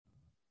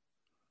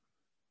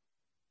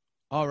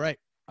All right.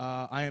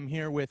 I am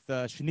here with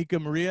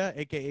Shanika Maria,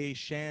 aka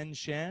Shn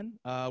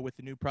Shn, with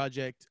the new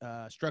project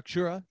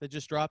Structura that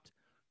just dropped.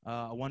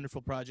 A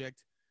wonderful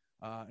project,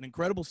 an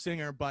incredible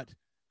singer, but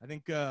I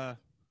think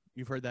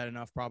you've heard that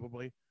enough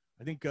probably.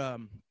 I think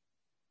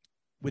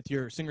with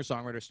your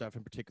singer-songwriter stuff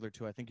in particular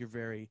too, I think you're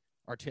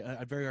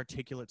a very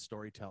articulate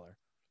storyteller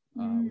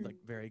with like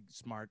very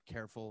smart,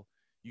 careful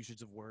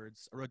usage of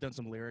words. I wrote down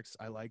some lyrics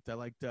I liked.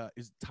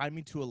 Is tie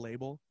me to a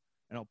label,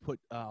 and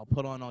I'll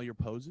put on all your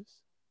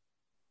poses.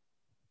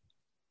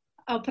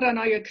 I'll put on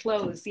all your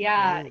clothes.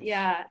 Yeah, Clothes.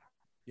 yeah.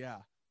 Yeah,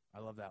 I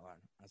love that line.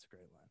 That's a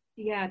great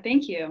Yeah,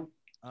 thank you.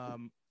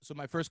 line. So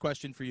my first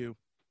question for you,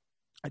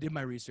 I did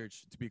my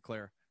research to be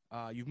clear.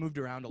 You've moved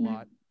around a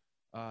lot.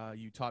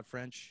 You taught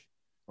French,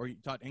 or you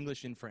taught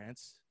English in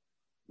France.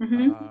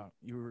 Mm-hmm.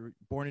 You were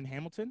born in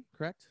Hamilton,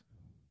 correct?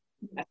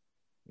 Yeah.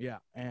 Yeah,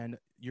 and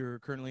you're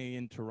currently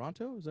in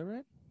Toronto, is that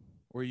right?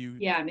 Or you?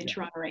 Yeah, I'm in Yeah.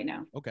 Toronto right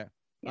now. Okay.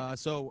 Yeah.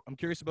 So I'm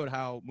curious about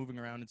how moving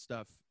around and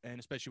stuff, and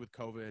especially with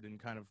COVID and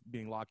kind of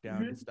being locked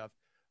down and stuff,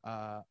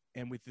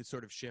 and with this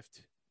sort of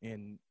shift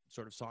in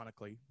sort of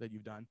sonically that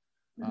you've done,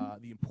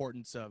 the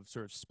importance of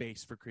sort of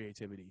space for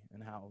creativity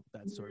and how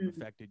that sort of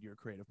affected your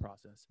creative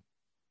process.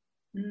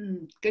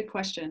 Good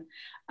question.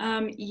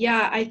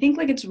 Yeah, I think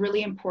like it's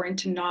really important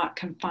to not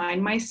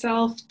confine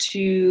myself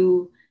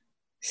to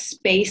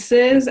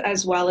spaces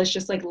as well as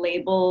just like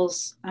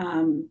labels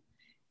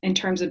in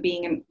terms of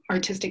being an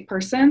artistic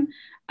person.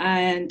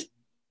 And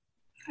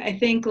I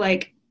think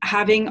like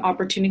having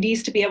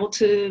opportunities to be able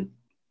to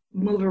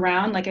move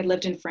around, like I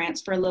lived in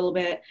France for a little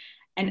bit.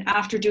 And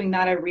after doing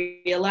that, I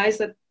realized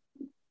that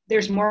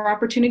there's more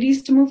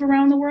opportunities to move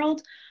around the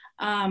world.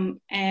 And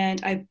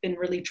I've been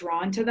really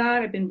drawn to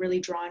that. I've been really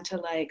drawn to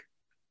like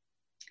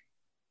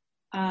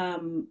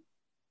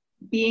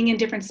being in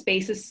different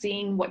spaces,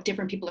 seeing what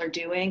different people are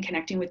doing,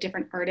 connecting with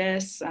different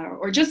artists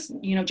or just,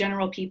 you know,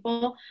 general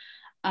people.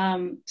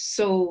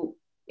 So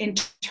in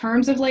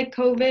terms of like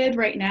COVID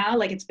right now,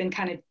 like it's been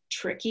kind of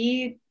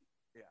tricky,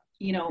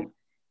 you know,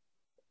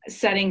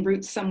 setting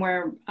roots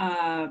somewhere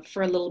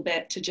for a little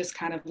bit to just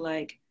kind of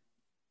like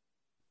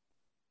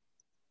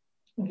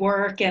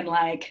work and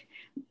like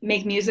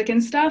make music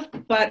and stuff.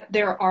 But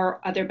there are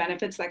other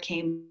benefits that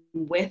came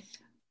with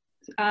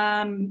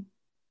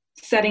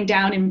setting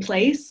down in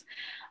place.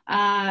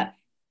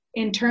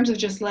 In terms of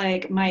just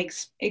like my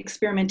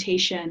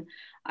experimentation,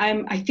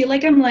 I feel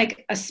like I'm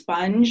like a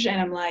sponge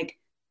and I'm like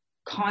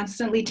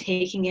constantly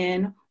taking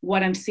in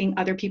what I'm seeing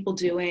other people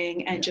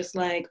doing and just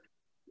like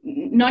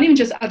not even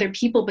just other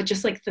people, but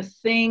just like the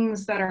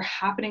things that are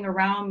happening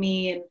around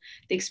me and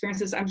the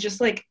experiences. I'm just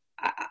like,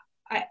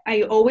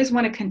 I always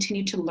want to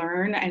continue to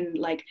learn and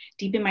like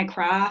deepen my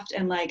craft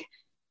and like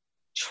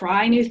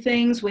try new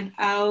things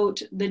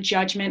without the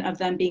judgment of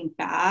them being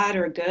bad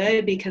or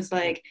good, because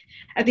like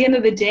at the end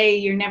of the day,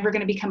 you're never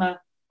going to become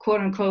a quote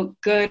unquote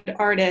good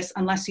artist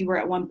unless you were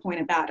at one point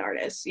a bad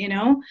artist, you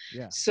know?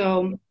 Yeah.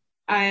 So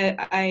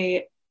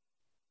I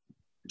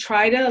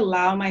try to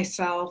allow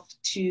myself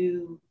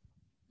to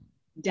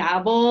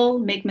dabble,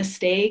 make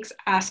mistakes,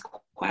 ask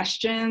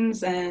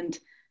questions, and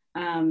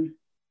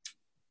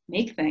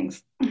make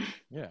things.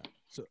 Yeah.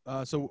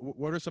 So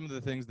what are some of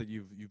the things that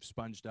you've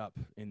sponged up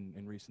in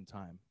recent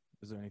time?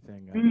 Is there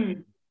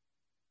anything?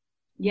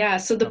 Yeah.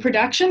 So the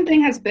production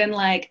thing has been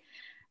like,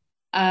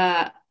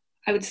 I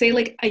would say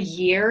like a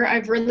year.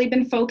 I've really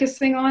been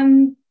focusing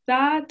on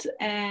that,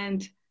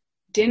 and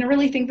didn't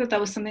really think that that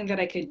was something that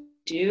I could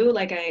do.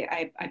 Like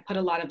I put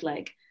a lot of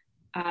like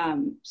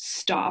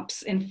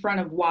stops in front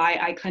of why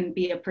I couldn't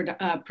be a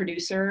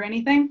producer or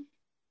anything.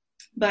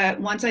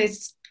 But once I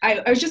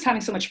was just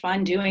having so much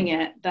fun doing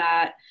it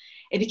that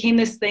it became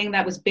this thing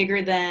that was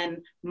bigger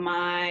than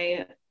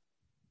my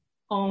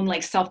own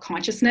like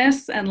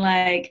self-consciousness and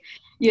like,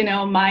 you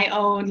know, my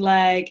own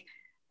like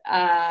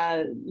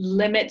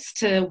limits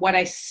to what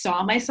I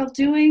saw myself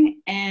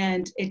doing.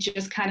 And it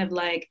just kind of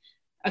like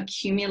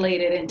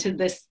accumulated into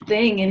this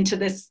thing, into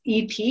this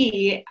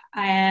EP.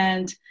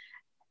 And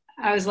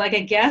I was like,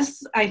 I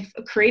guess I've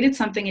created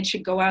something, it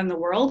should go out in the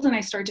world. And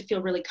I started to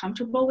feel really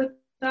comfortable with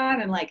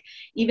that. And like,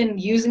 even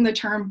using the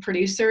term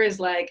producer is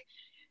like,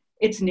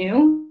 it's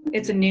new.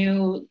 It's a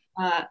new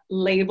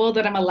label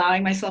that I'm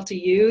allowing myself to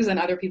use and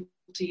other people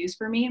to use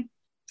for me.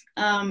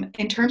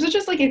 In terms of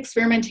just like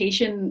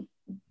experimentation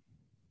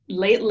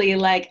lately,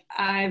 like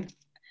I've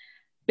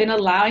been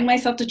allowing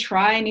myself to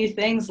try new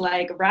things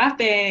like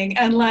rapping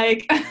and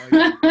like,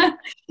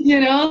 you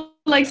know,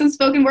 like some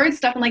spoken word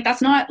stuff. And like,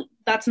 that's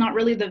not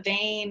really the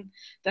vein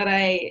that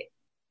I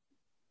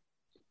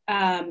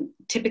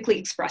typically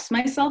express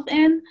myself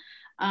in.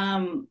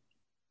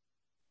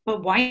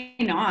 But why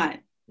not?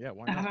 Yeah,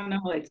 why not? I don't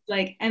know. It's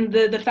like, and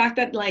the fact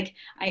that like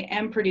I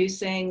am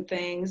producing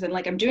things and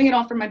like I'm doing it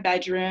all from my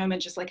bedroom and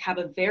just like have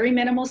a very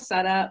minimal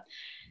setup.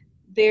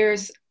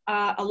 There's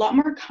a lot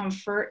more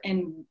comfort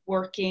in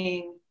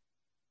working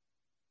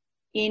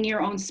in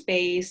your own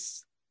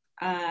space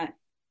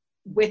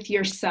with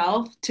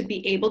yourself to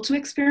be able to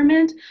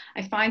experiment.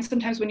 I find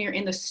sometimes when you're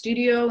in the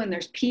studio and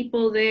there's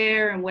people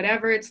there and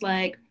whatever, it's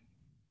like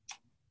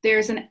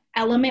there's an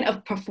element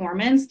of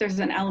performance. There's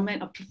an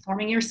element of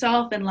performing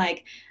yourself, and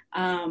like,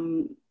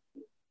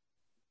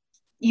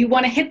 you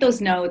want to hit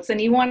those notes, and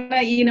you want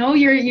to, you know,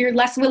 you're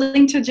less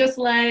willing to just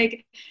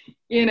like,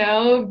 you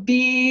know,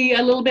 be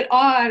a little bit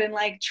odd and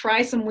like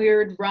try some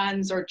weird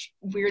runs or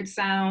weird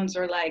sounds,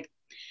 or like,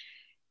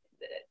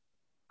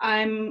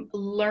 I'm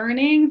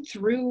learning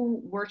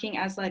through working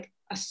as like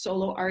a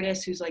solo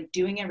artist who's like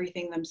doing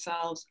everything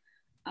themselves,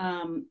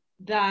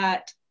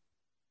 that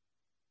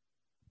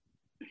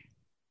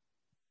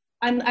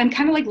I'm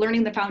kind of like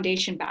learning the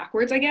foundation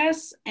backwards, I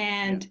guess.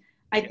 And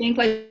I think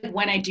like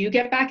when I do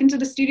get back into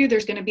the studio,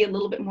 there's going to be a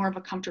little bit more of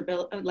a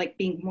comfortable, like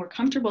being more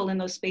comfortable in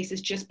those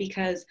spaces, just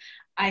because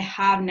I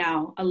have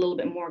now a little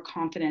bit more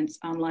confidence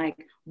on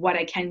like what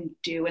I can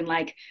do, and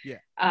like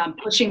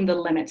pushing the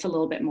limits a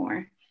little bit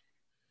more.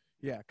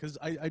 Yeah, because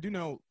I do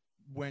know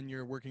when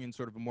you're working in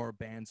sort of a more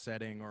band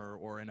setting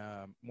or in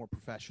a more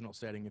professional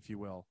setting, if you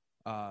will,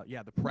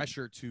 the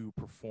pressure to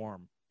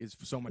perform is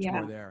so much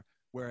more there.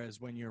 Whereas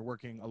when you're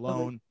working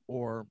alone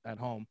or at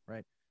home,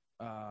 right,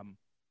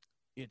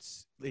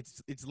 it's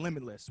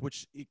limitless,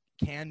 which it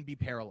can be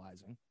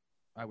paralyzing,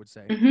 I would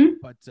say.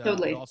 But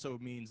it also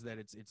means that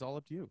it's all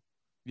up to you.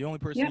 The only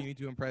person you need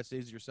to impress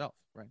is yourself,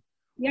 right?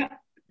 Yeah.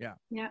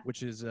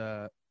 Which is,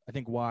 I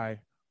think, why,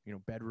 you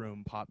know,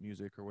 bedroom pop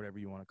music or whatever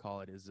you want to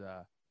call it is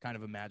kind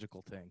of a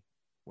magical thing,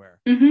 where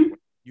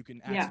you can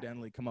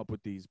accidentally come up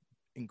with these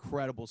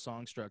incredible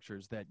song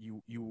structures that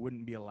you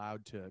wouldn't be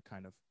allowed to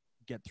kind of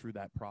get through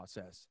that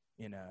process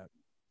in a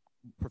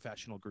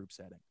professional group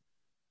setting.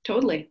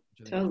 Totally.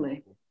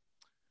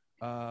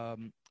 My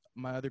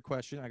other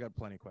question, I got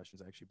plenty of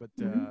questions actually, but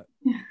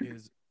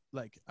is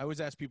like, I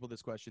always ask people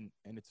this question,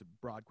 and it's a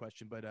broad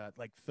question, but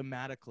like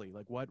thematically,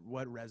 like what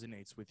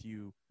resonates with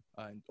you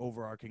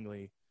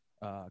overarchingly,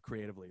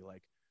 creatively?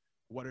 Like,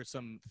 what are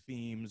some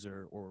themes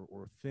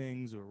or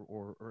things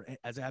or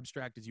as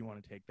abstract as you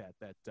want to take that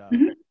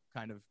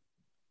kind of,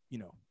 you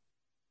know,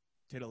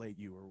 titillate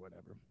you or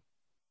whatever?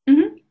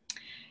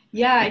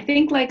 Yeah, I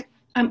think like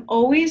I'm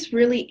always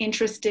really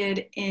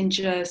interested in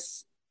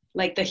just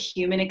like the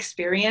human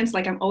experience.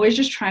 Like I'm always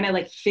just trying to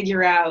like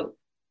figure out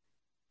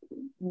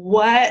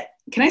what,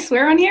 can I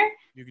swear on here?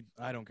 You could,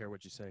 I don't care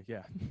what you say.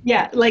 Yeah.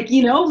 Yeah. Like,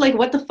 you know, like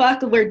what the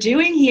fuck we're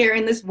doing here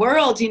in this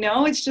world, you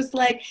know, it's just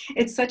like,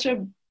 it's such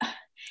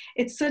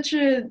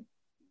a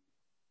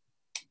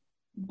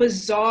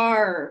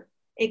bizarre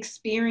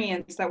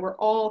experience that we're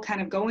all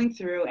kind of going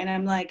through. And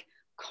I'm like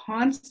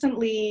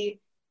constantly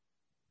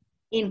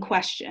in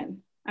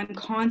question. I'm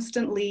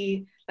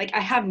constantly like, I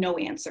have no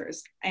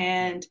answers.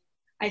 And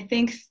I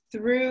think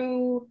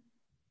through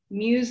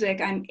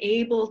music, I'm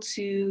able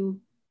to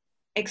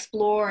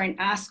explore and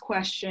ask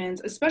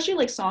questions, especially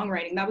like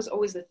songwriting. That was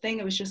always the thing.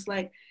 It was just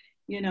like,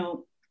 you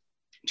know,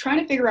 trying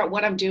to figure out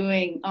what I'm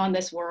doing on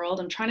this world.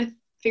 I'm trying to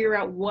figure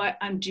out what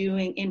I'm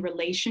doing in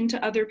relation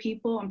to other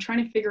people. I'm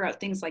trying to figure out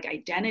things like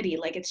identity.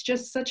 Like it's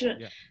just such a,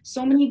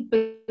 so many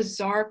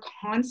bizarre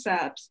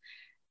concepts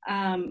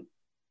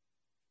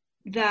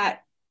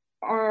that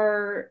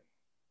are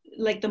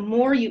like, the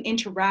more you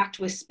interact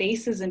with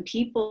spaces and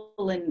people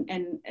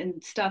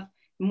and stuff,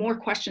 more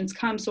questions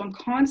come. So I'm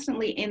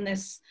constantly in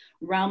this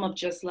realm of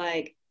just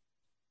like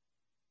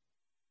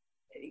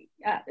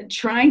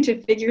trying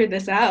to figure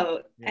this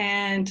out.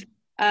 And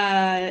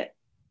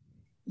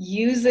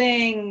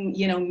using,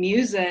 you know,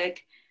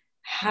 music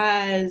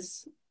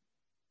has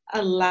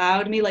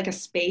allowed me like a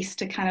space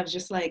to kind of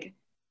just like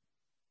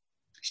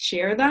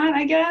share that,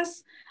 I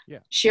guess.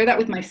 Share that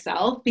with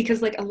myself,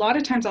 because like a lot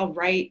of times I'll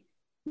write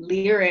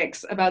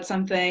lyrics about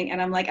something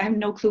and I'm like, I have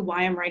no clue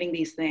why I'm writing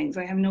these things.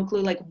 I have no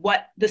clue like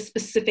what the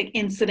specific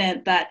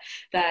incident that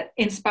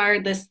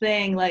inspired this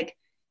thing, like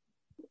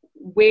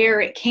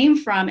where it came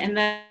from. And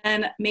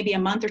then maybe a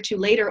month or two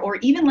later, or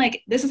even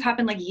like this has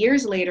happened like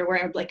years later,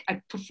 where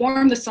I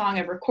performed the song,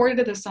 I've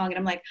recorded the song, and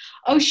I'm like,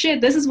 oh shit,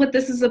 this is what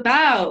this is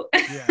about.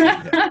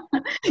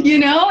 You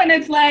know, and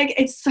it's like,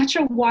 it's such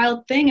a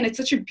wild thing, and it's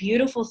such a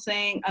beautiful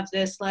thing of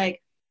this,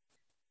 like,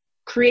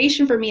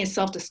 creation for me is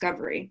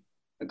self-discovery.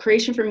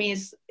 Creation for me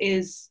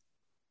is,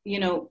 you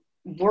know,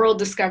 world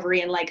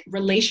discovery and like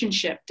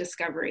relationship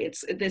discovery.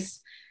 It's this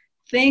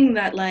thing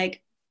that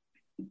like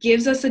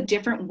gives us a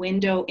different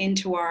window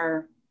into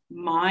our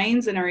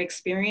minds and our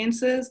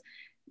experiences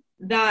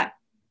that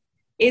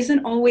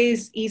isn't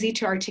always easy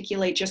to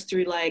articulate just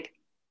through like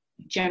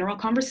general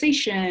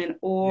conversation,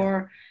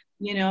 or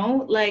you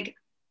know, like,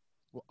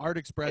 well, art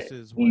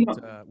expresses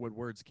what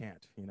words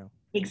can't, you know.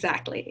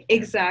 Exactly.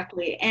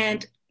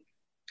 And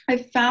I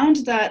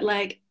found that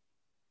like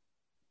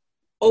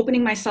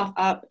opening myself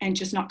up and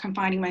just not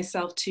confining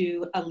myself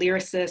to a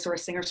lyricist or a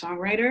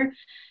singer-songwriter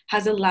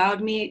has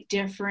allowed me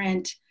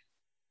different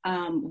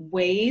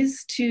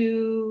ways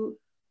to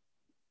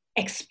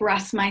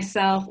express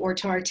myself or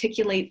to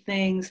articulate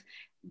things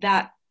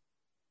that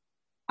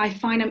I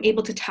find I'm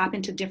able to tap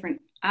into different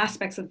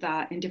aspects of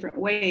that in different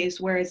ways.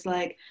 Whereas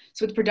like,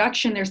 so with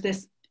production, there's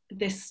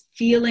this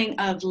feeling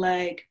of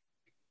like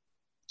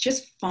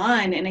just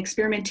fun and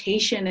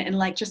experimentation and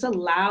like just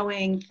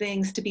allowing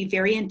things to be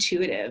very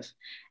intuitive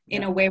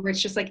in a way where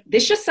it's just like,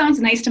 this just sounds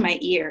nice to my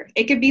ear.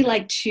 It could be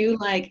like two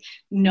like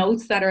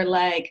notes that are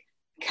like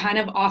kind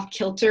of off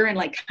kilter and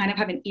like kind of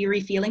have an eerie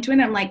feeling to it.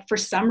 And I'm like, for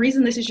some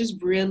reason, this is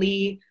just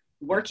really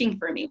working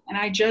for me. And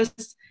I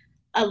just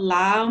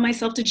allow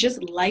myself to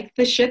just like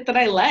the shit that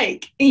I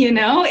like, you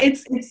know.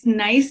 It's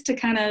nice to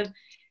kind of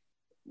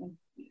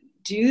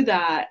do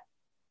that.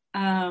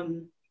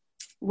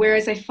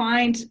 Whereas I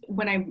find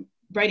when I'm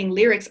writing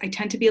lyrics, I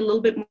tend to be a little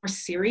bit more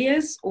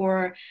serious,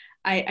 or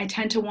I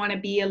tend to want to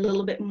be a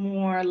little bit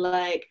more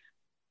like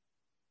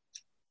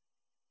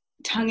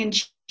tongue in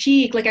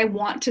cheek. Like I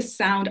want to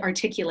sound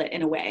articulate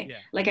in a way. Yeah.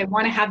 Like I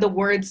want to have the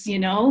words, you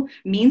know,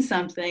 mean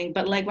something.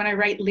 But like when I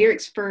write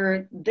lyrics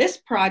for this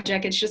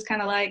project, it's just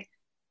kind of like,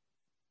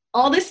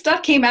 all this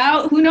stuff came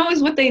out. Who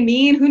knows what they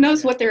mean? Who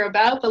knows what they're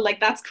about? But like,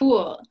 that's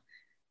cool.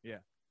 Yeah.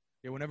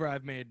 Yeah. Whenever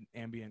I've made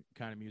ambient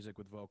kind of music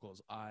with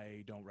vocals,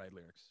 I don't write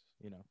lyrics,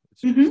 you know,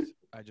 it's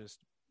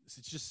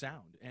just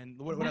sound. And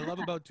what I love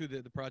about too,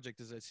 the project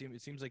is it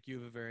seems like you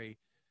have a very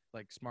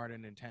like smart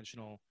and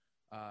intentional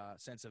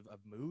sense of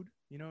mood.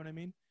 You know what I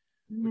mean?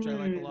 Which I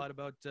like a lot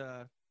about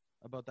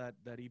that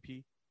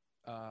EP.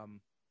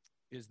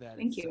 Is that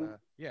Thank you.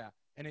 Yeah.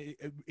 And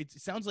it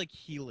sounds like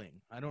healing.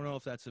 I don't know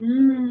if that's a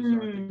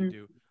bizarre thing to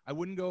do. I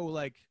wouldn't go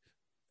like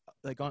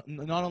on,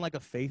 not on like a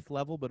faith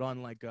level, but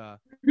on like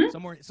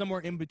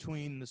somewhere in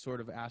between the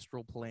sort of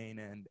astral plane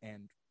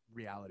and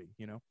reality,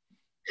 you know?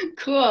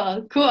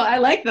 Cool. I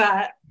like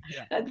that.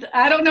 Yeah.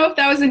 I don't know if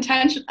that was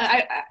intentional.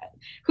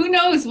 Who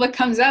knows what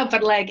comes out,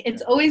 but like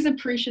it's always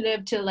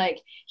appreciative to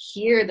like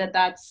hear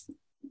that's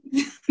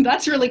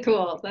really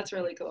cool. That's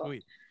really cool.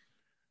 Sweet.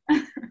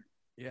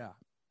 Yeah.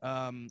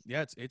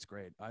 Yeah, it's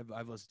great.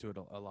 I've listened to it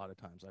a lot of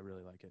times. I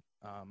really like it.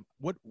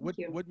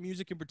 What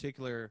music in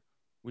particular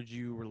would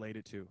you relate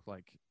it to?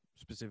 Like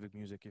specific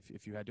music,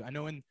 if you had to. I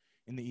know in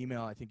the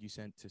email I think you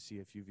sent to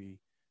CFUV,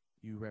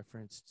 you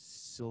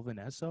referenced Sylvan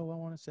Esso, I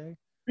want to say,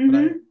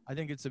 but I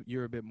think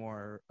you're a bit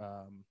more.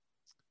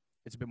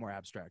 It's a bit more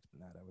abstract than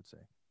that, I would say.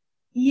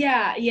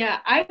 Yeah.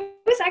 I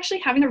was actually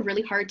having a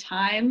really hard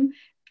time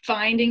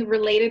finding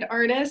related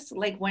artists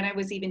like when I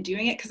was even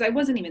doing it, because I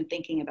wasn't even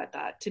thinking about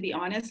that, to be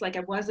honest. Like I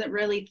wasn't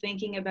really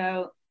thinking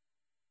about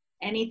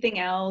anything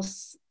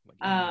else, like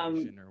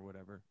or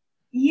whatever.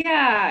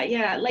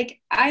 Yeah, like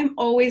I'm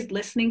always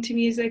listening to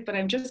music, but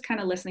I'm just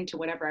kind of listening to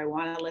whatever I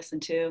want to listen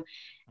to.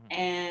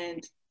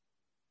 And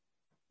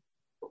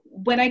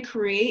when I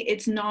create,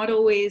 it's not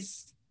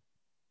always,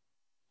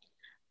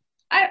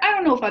 I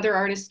don't know if other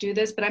artists do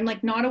this, but I'm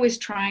like not always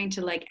trying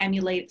to like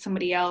emulate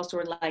somebody else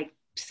or like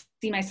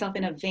see myself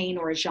in a vein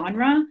or a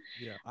genre.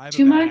 Yeah, I have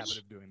too a bad much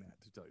habit of doing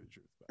that, to tell you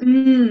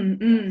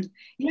the truth.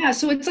 Yeah,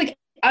 so it's like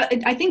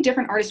I think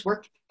different artists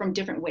work from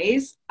different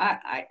ways.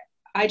 I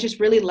just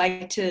really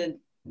like to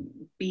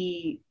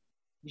be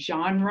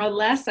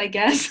genre-less, I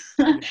guess.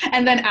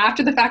 And then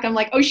after the fact, I'm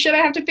like, oh shit, I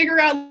have to figure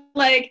out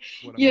like,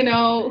 you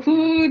know,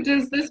 who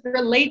does this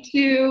relate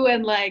to?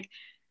 And like,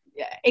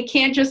 it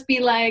can't just be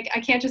like,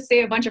 I can't just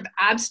say a bunch of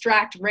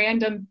abstract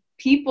random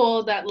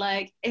people that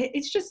like,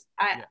 it's just,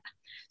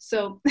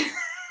 So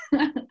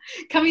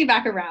coming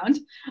back around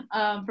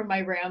from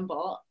my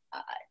ramble,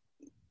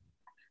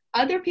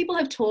 other people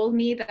have told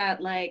me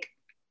that like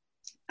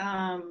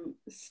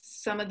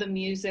some of the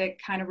music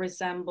kind of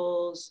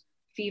resembles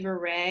Fever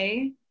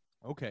Ray.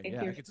 Okay,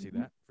 yeah, I could see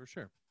that for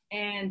sure.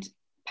 And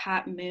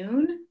Pat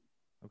Moon.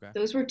 Okay.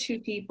 Those were two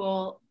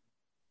people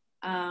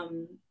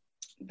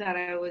that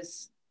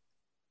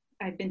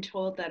I've been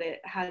told that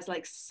it has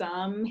like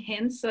some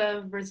hints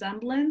of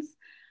resemblance.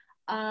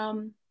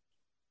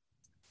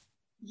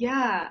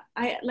 Yeah,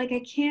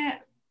 I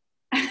can't.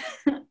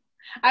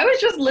 I was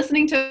just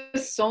listening to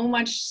so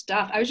much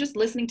stuff. I was just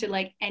listening to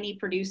like any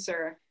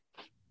producer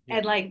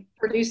and like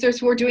producers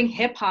who were doing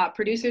hip hop,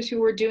 producers who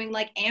were doing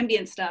like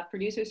ambient stuff,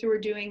 producers who were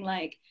doing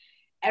like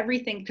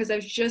everything, because I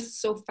was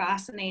just so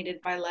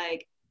fascinated by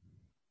like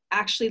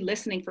actually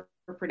listening for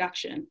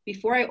production.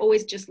 Before I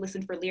always just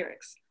listened for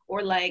lyrics,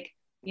 or like,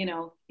 you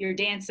know, you're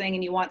dancing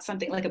and you want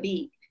something like a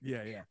beat.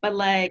 Yeah. But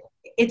like,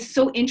 it's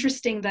so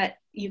interesting that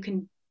you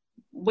can,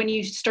 when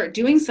you start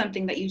doing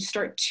something, that you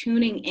start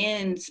tuning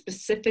in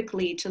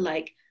specifically to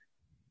like,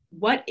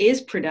 what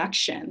is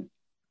production?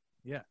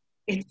 Yeah.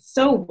 It's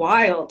so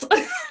wild.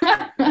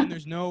 And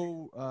there's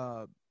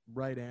no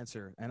right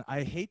answer. And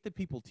I hate that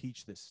people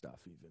teach this stuff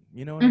even,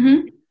 you know what I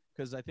mean?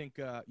 Because I think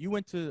you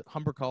went to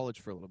Humber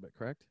College for a little bit,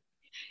 correct?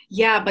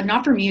 Yeah, but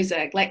not for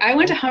music. Like I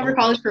went to Humber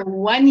College for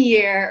 1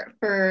 year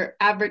for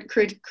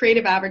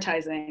creative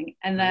advertising,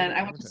 and then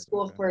I went to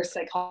school for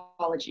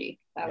psychology.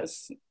 That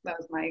was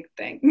my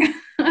thing.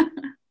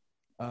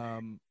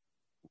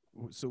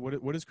 So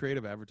what does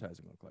creative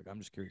advertising look like? I'm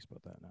just curious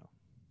about that now.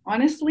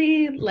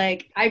 Honestly,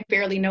 like I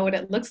barely know what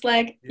it looks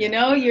like. You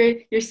know,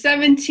 you're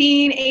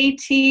 17,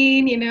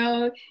 18, you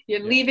know,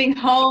 you're leaving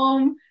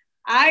home.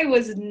 I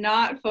was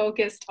not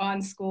focused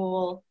on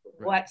school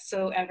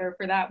whatsoever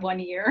for that 1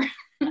 year.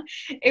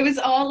 It was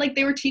all like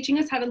they were teaching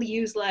us how to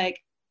use like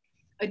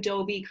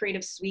Adobe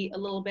Creative Suite a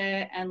little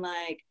bit, and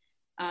like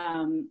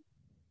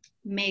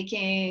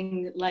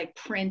making like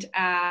print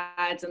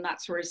ads and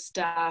that sort of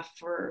stuff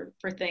for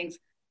things.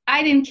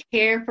 I didn't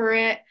care for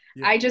it.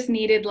 Yeah. I just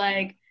needed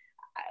like,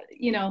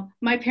 you know,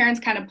 my parents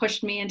kind of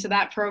pushed me into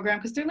that program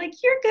because they're like,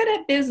 you're good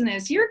at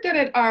business, you're good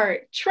at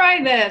art,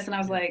 try this. And I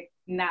was like,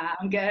 nah,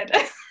 I'm good.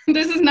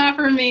 This is not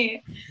for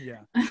me. Yeah.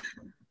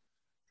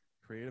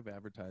 Creative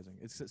advertising.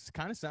 It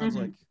kind of sounds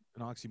like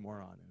an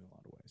oxymoron in a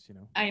lot of ways, you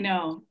know? I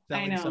know.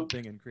 Selling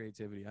something and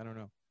creativity. I don't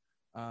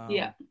know.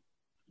 Yeah.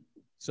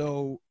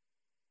 So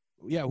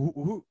yeah,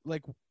 who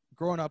like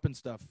growing up and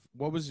stuff,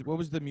 what was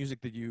the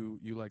music that you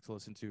like to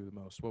listen to the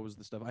most? What was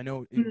the stuff? I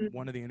know in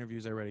one of the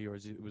interviews I read of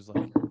yours, it was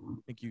like,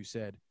 I think you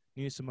said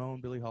Nina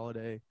Simone, Billie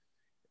Holiday,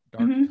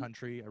 dark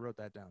country. I wrote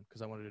that down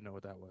because I wanted to know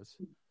what that was.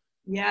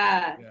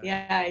 Yeah,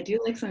 I do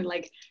like some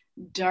like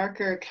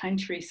darker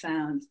country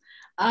sounds.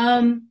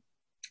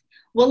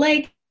 Well,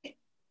 like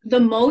the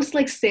most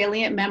like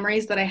salient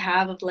memories that I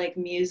have of like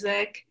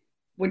music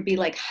would be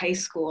like high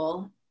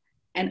school.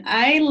 And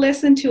I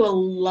listened to a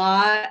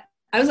lot.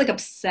 I was like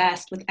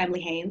obsessed with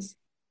Emily Haynes.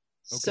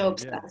 So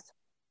obsessed.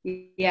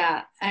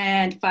 Yeah.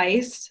 And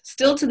Feist,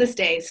 still to this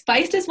day.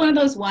 Feist is one of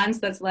those ones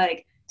that's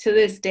like, to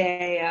this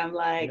day, I'm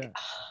like,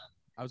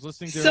 I was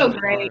listening to so it in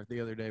the car great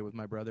the other day with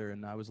my brother,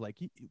 and I was like,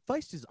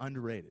 Feist is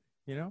underrated,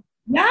 you know?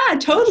 Yeah,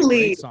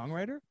 totally. Great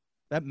songwriter.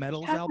 That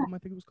Metals album, I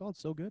think it was called,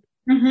 so good.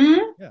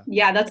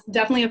 Yeah, that's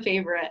definitely a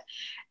favorite.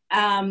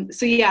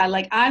 So yeah,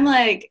 like I'm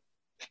like,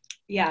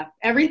 yeah,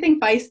 everything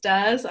Feist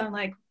does, I'm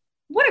like,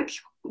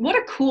 what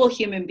a cool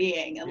human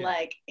being, and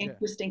like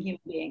interesting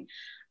human being.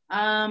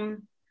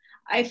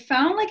 I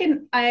found like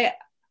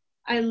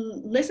I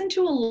listen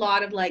to a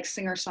lot of like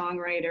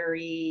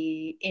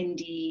singer-songwriter-y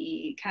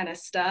indie kind of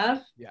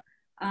stuff.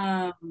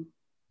 Yeah.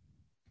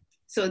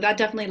 So that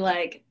definitely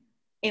like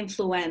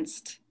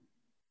influenced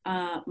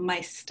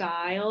my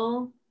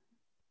style,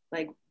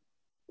 like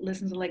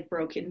listen to like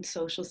Broken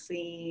Social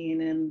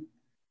Scene, and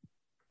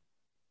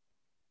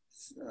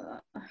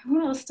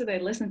who else did I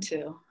listen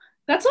to?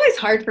 That's always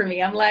hard for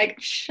me. I'm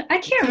like, I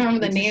can't remember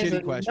the names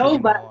of nobody. In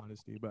all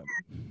honesty, but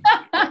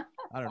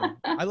I don't know.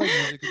 I like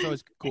music. It's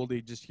always cool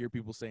to just hear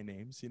people say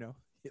names, you know?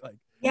 Like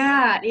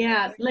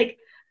yeah. Like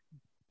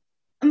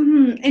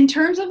in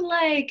terms of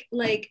like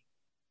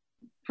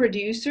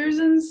producers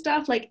and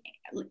stuff, like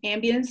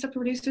ambient stuff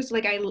producers,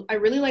 like I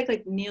really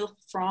like Niels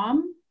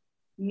Fromm.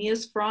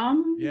 Niels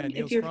Fromm.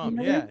 Niels Fromm.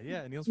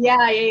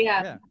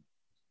 Yeah.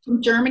 From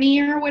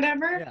Germany or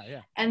whatever.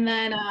 Yeah. And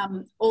then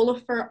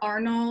Olafur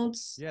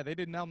Arnolds. Yeah, they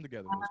did an album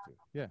together, those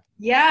two.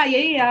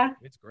 Yeah.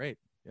 It's great.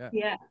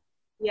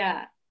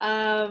 Yeah.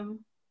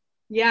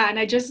 Yeah, and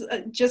I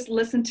just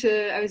listened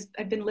to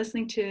I've been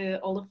listening to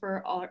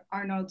Olafur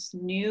Arnold's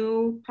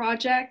new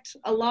project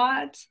a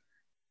lot.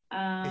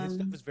 His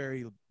stuff is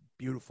very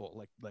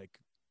beautiful, like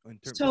in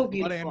terms so of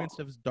beautiful. A lot of ambient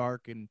stuff is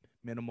dark and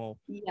minimal.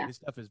 Yeah. His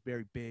stuff is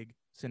very big,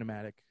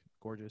 cinematic,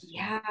 gorgeous.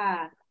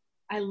 Yeah.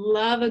 I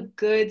love a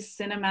good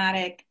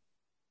cinematic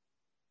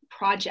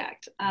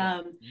project.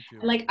 And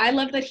like I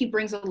love that he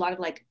brings a lot of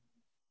like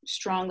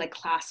strong like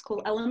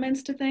classical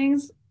elements to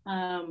things.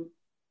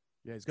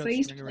 Yeah, he's got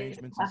string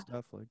arrangements and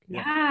stuff. Like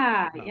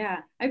yeah.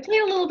 I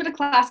played a little bit of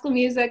classical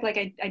music. Like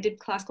I did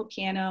classical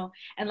piano,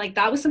 and like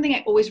that was something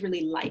I always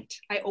really liked.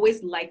 I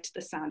always liked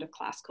the sound of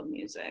classical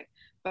music,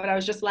 but I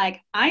was just like,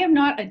 I am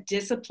not a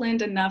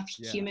disciplined enough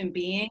human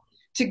being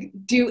to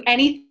do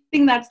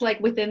anything that's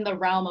like within the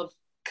realm of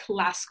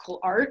classical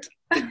art.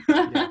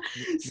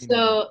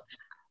 So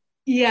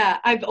yeah,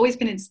 I've always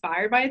been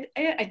inspired by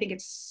it. I think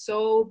it's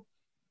so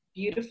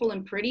beautiful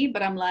and pretty,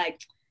 but I'm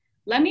like,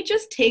 let me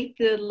just take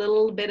the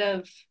little bit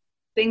of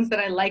things that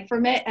I like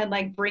from it and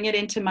like bring it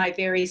into my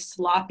very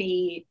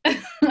sloppy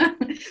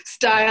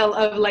style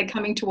of like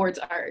coming towards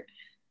art.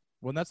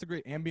 Well, that's a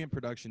great ambient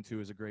production too,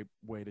 is a great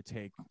way to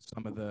take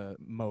some of the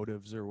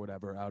motives or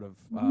whatever out of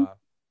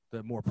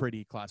the more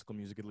pretty classical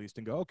music, at least,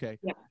 and go, okay,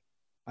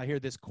 I hear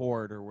this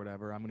chord or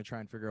whatever. I'm going to try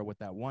and figure out what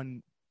that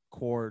one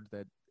chord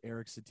that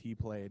Eric Satie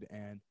played,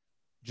 and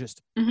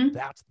just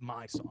that's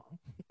my song,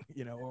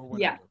 you know, or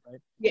whatever,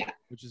 right? Yeah.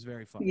 Which is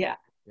very fun. Yeah.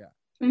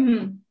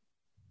 And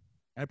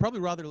I'd probably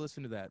rather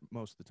listen to that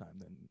most of the time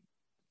than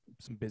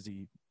some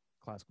busy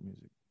classical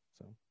music.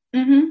 So.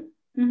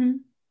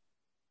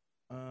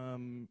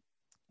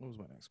 What was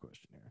my next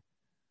question here?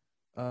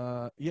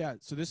 Yeah.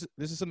 So this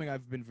is something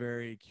I've been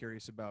very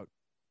curious about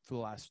for the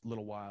last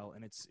little while,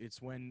 and it's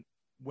when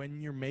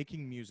you're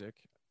making music,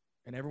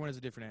 and everyone has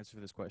a different answer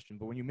for this question,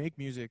 but when you make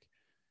music,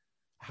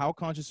 how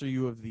conscious are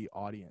you of the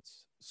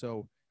audience?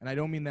 So, and I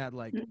don't mean that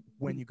like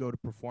when you go to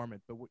perform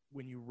it, but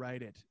when you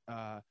write it,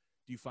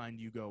 do you find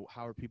you go,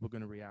 how are people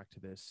going to react to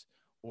this,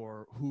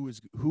 or who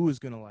is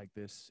going to like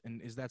this, and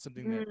is that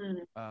something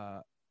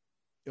that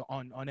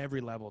on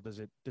every level does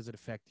it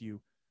affect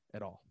you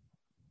at all?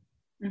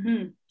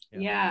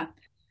 Yeah.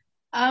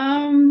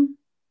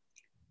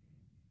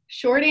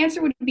 Short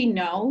answer would be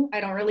no. I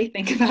don't really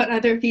think about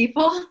other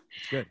people.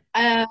 Good.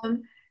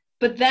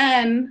 But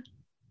then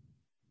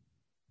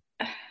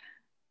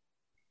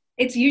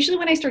it's usually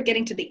when I start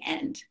getting to the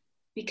end,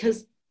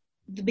 because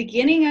the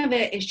beginning of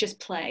it is just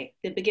play.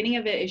 The beginning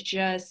of it is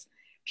just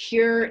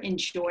pure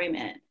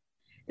enjoyment.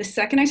 The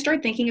second I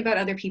start thinking about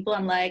other people,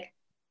 I'm like,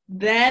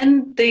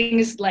 then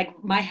things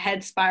like my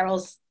head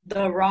spirals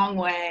the wrong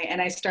way.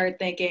 And I start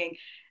thinking,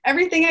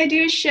 everything I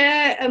do is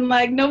shit. And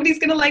like, nobody's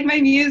going to like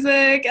my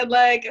music. And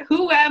like,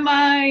 who am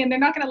I? And they're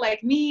not going to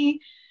like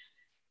me.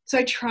 So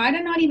I try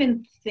to not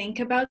even think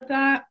about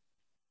that.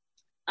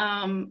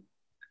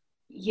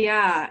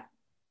 Yeah.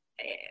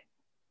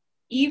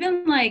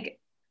 Even like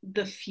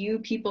the few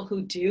people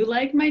who do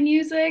like my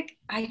music,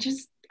 I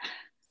just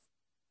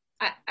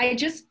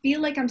feel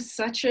like I'm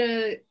such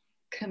a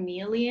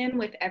chameleon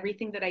with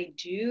everything that I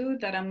do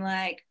that I'm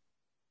like,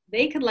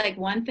 they could like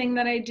one thing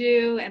that I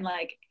do and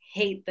like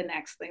hate the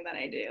next thing that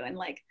I do and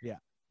like Yeah.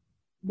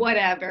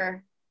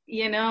 whatever,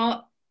 you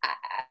know.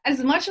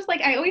 As much as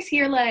like I always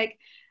hear like,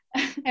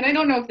 and I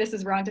don't know if this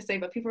is wrong to say,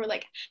 but people are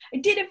like, I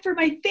did it for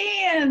my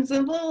fans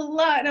and blah blah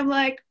blah, and I'm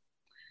like,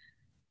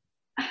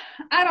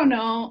 I don't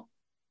know.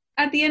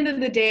 At the end of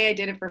the day, I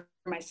did it for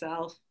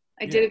myself.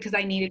 I did it because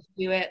I needed to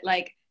do it.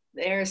 Like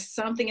there's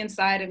something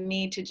inside of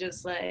me to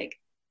just like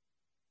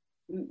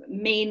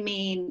made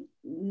me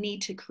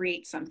need to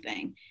create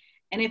something.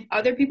 And if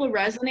other people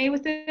resonate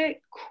with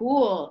it,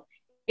 cool.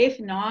 If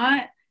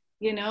not,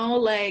 you know,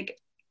 like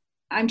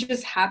I'm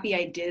just happy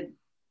I did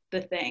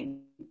the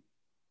thing,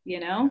 you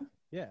know?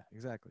 Yeah,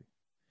 exactly.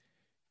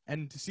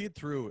 And to see it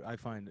through, I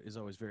find is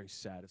always very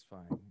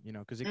satisfying, you know,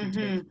 because it can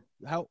take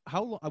how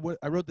long.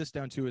 I wrote this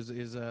down too.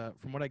 Is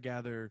from what I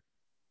gather,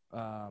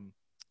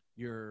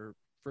 your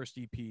first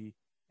EP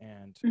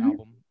and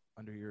album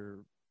under your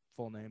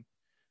full name,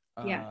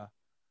 Yeah.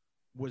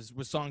 was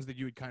songs that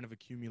you had kind of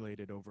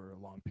accumulated over a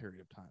long period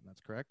of time.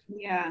 That's correct.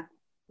 Yeah.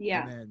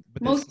 Yeah. And then,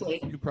 but this Mostly.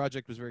 new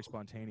project was very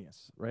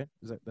spontaneous, right?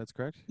 That's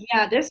correct?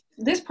 Yeah,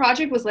 this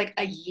project was like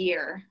a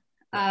year.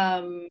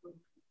 Right.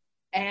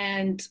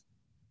 And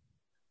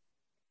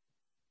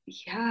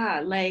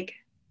yeah, like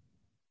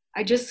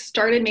I just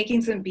started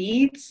making some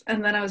beats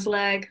and then I was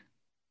like,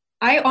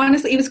 I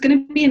honestly, it was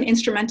going to be an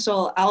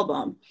instrumental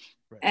album.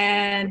 Right.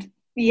 And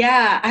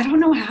yeah, I don't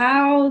know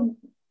how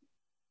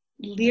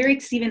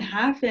lyrics even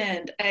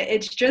happened.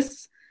 It's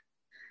just,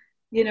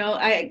 you know,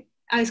 I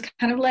was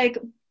kind of like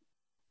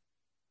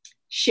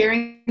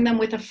sharing them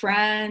with a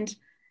friend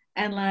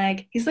and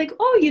like he's like,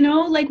 oh, you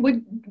know, like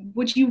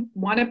would you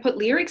want to put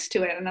lyrics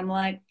to it? And I'm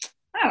like,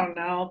 I don't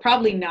know,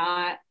 probably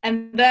not.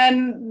 And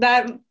then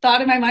that thought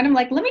in my mind, I'm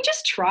like, let me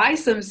just try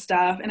some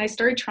stuff. And I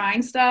started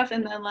trying stuff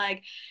and then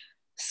like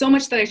so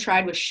much that I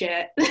tried was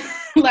shit.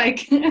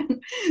 Like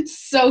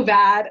so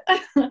bad.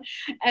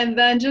 And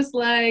then just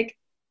like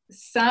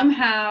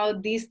somehow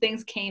these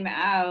things came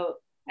out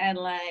and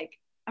like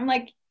I'm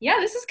like, yeah,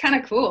 this is kind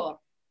of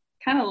cool.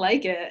 Kind of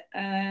like it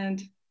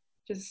and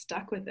just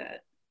stuck with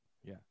it.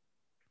 Yeah.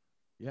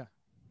 Yeah.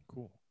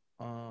 Cool.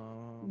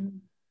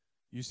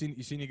 You seen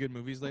any good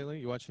movies lately?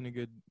 You watch any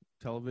good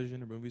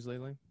television or movies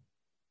lately?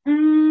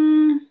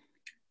 Mm,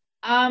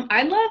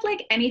 I love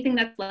like anything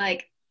that's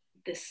like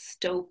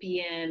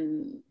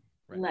dystopian,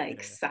 Right. like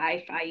Yeah.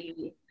 sci-fi.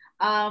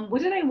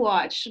 What did I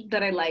watch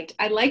that I liked?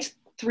 I liked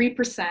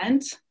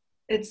 3%.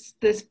 It's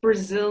this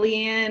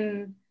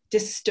Brazilian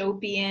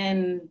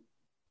dystopian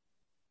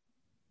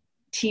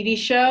TV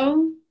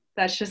show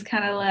that's just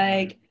kind of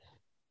like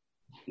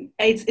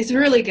it's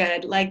really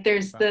good. Like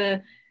there's Wow.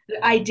 the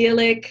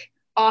idyllic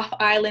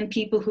off-island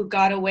people who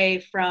got away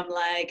from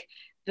like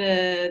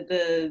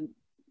the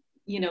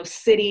you know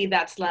city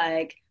that's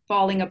like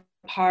falling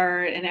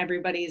apart and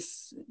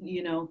everybody's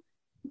you know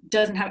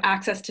doesn't have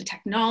access to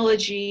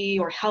technology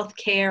or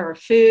healthcare or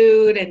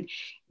food and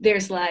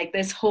there's like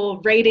this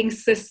whole rating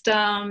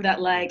system that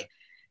Yeah. like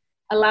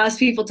allows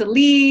people to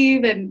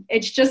leave and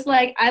it's just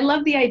like I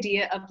love the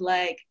idea of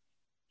like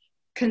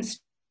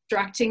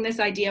constructing this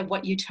idea of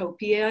what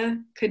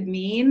utopia could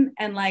mean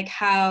and like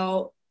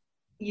how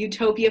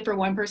utopia for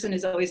one person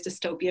is always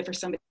dystopia for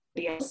somebody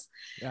else.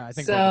 Yeah. I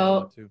think about that a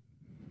lot So too.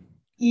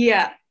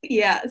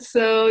 yeah.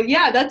 So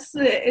yeah, that's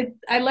it.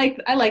 I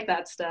like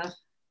that stuff.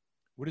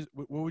 What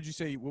would you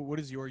say? What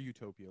does your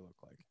utopia look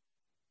like?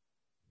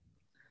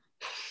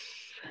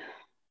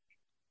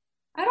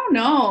 I don't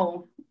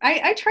know.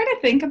 I try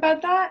to think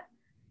about that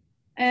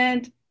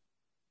and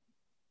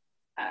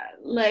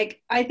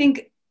like I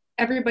think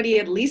everybody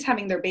at least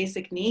having their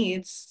basic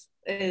needs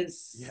Yeah.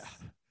 is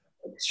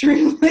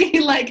extremely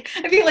like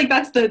I feel like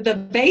that's the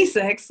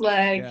basics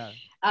like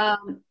Yeah.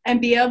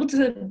 and be able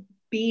to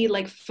be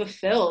like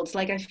fulfilled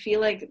like I feel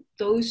like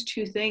those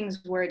two things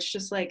where it's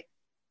just like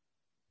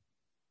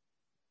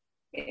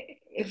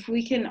if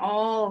we can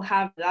all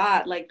have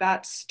that like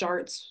that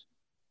starts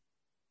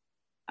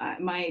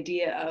my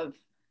idea of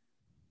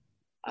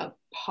a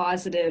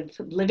positive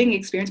living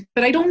experience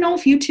but I don't know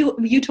if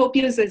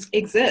utopias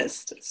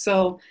exist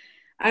so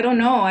I don't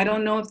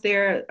know if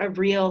they're a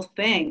real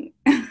thing.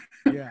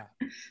 Yeah.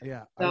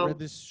 Yeah. I read So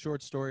this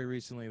short story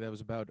recently that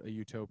was about a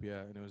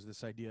utopia, and it was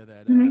this idea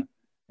that, mm-hmm, and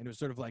it was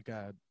sort of like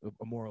a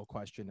moral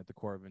question at the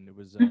core of it. And it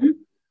was, mm-hmm,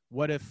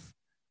 what if,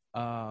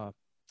 uh,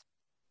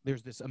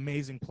 there's this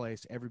amazing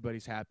place.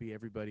 Everybody's happy.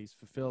 Everybody's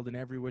fulfilled in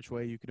every which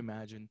way you could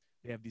imagine.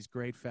 They have these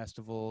great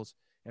festivals.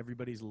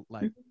 Everybody's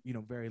like, you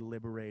know, very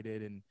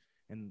liberated and,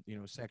 you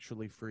know,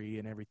 sexually free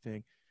and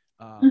everything.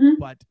 Mm-hmm.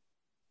 But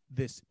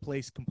this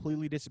place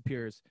completely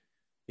disappears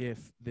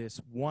if this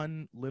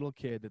one little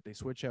kid that they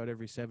switch out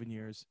every 7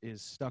 years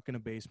is stuck in a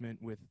basement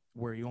with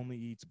where he only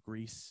eats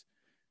grease,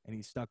 and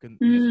he's stuck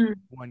in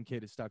one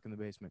kid is stuck in the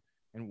basement.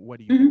 And what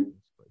do you do,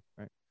 basically,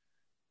 right?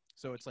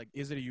 So it's like,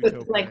 is it a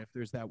utopia Like, if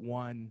there's that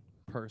one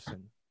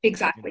person?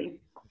 exactly. You know,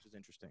 which is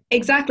interesting.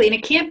 Exactly. And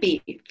it can't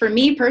be. For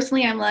me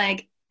personally, I'm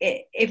like,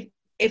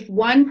 if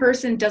one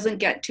person doesn't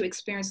get to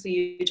experience the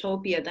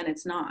utopia, then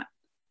it's not.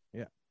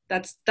 Yeah.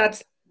 That's,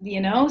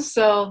 you know,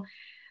 so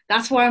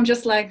that's why I'm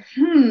just like,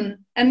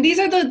 And these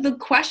are the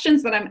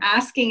questions that I'm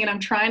asking, and I'm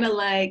trying to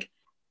like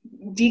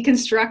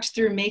deconstruct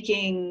through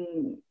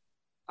making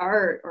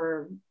art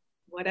or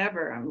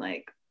whatever. I'm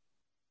like,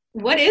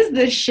 what is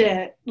this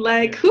shit?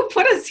 Like, who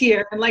put us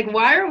here? And like,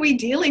 why are we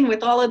dealing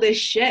with all of this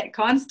shit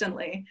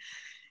constantly?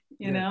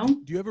 You know?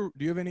 Do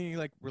you have any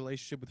like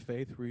relationship with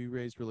faith? Were you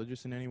raised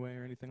religious in any way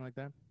or anything like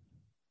that?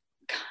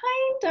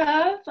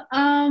 Kind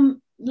of.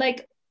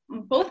 Like,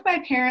 both my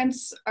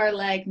parents are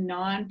like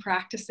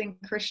non-practicing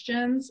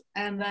Christians,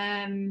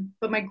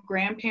 but my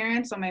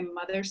grandparents on my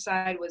mother's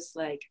side was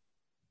like,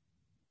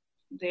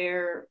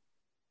 they're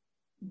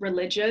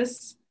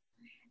religious.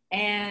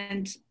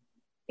 And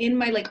in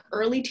my like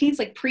early teens,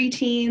 like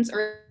pre-teens,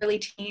 early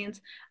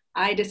teens,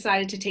 I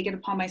decided to take it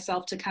upon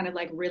myself to kind of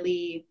like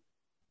really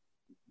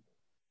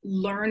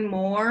learn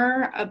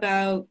more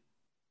about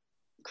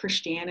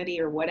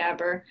Christianity or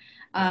whatever,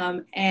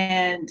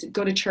 and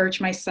go to church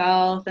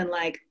myself and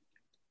like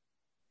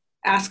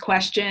ask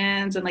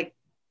questions and like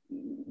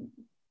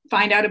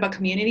find out about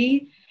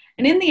community.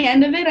 And in the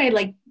end of it, I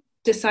like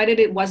decided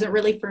it wasn't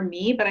really for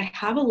me, but I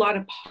have a lot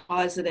of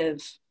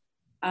positive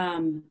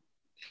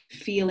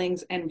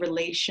feelings and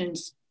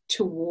relations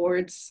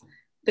towards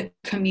the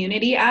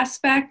community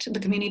aspect, the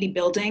community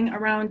building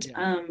around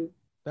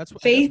that's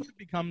what faith. it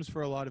becomes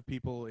for a lot of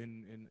people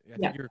in I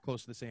think you're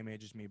close to the same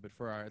age as me, but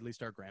for at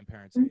least our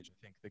grandparents' age, I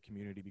think the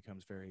community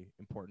becomes very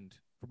important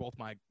for both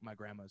my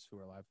grandmas who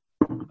are alive.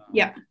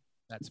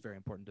 That's very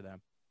important to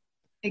them.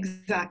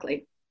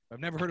 Exactly. I've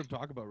never heard them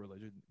talk about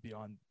religion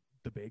beyond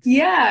the basics.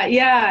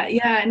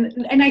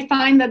 And I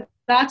find that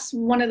that's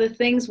one of the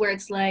things where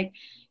it's like,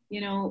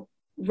 you know,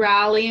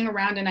 rallying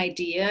around an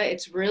idea,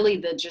 it's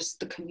really just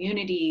the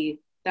community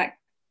that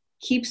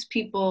keeps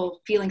people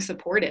feeling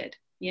supported,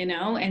 you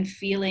know, and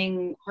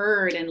feeling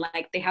heard, and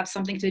like they have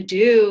something to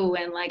do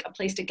and like a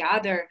place to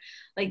gather.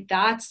 Like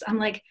I'm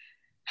like,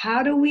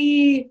 how do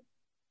we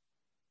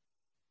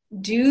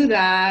do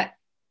that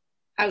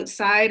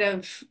outside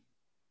of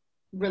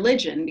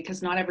religion?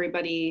 Because not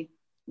everybody,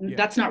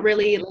 that's not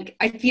really like,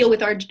 I feel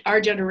with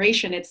our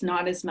generation, it's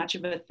not as much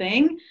of a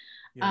thing.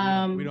 We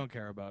don't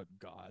care about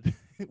God.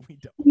 We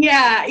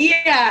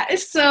don't.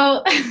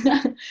 So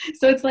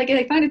so it's like,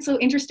 I find it so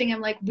interesting.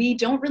 I'm like, we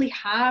don't really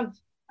have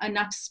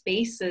enough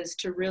spaces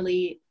to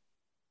really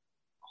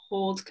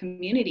hold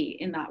community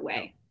in that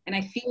way. And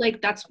I feel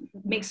like that's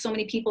makes so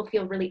many people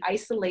feel really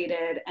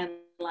isolated and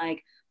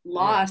like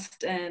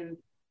lost. And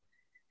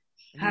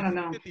I don't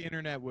know. That the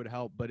internet would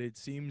help, but it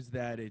seems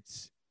that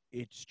it's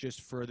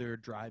just further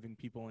driving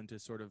people into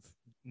sort of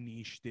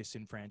niche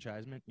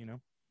disenfranchisement, you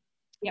know?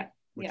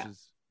 Which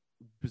is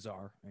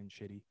bizarre and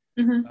shitty.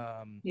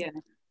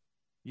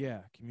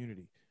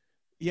 Community.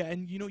 Yeah,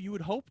 and you know, you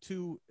would hope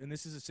to, and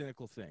this is a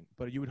cynical thing,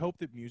 but you would hope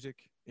that music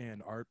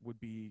and art would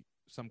be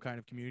some kind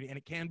of community, and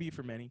it can be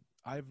for many.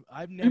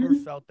 I've never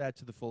felt that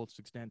to the fullest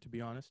extent, to be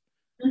honest.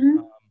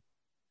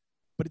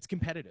 But it's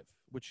competitive,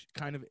 which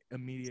kind of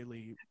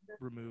immediately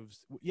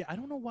removes. Yeah, I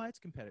don't know why it's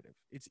competitive.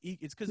 It's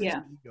because it's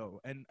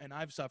ego, and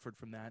I've suffered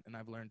from that, and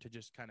I've learned to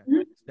just kind of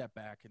step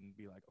back and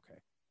be like,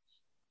 okay,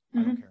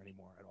 I don't care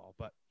anymore at all.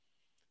 But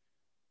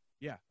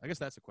yeah, I guess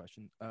that's a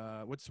question.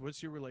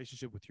 What's your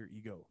relationship with your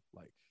ego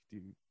like?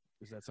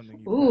 Is that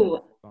something you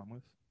have gone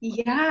with?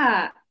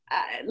 Yeah,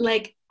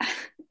 like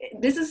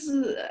this is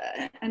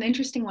an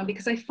interesting one,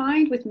 because I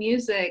find with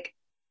music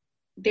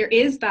there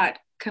is that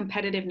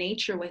competitive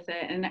nature with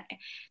it, and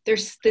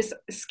there's this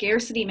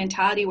scarcity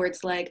mentality where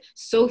it's like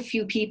so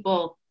few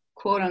people,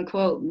 quote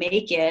unquote,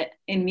 make it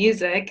in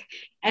music,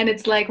 and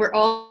it's like we're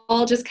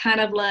all just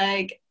kind of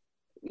like,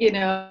 you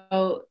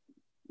know,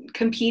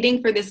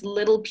 competing for this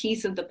little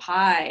piece of the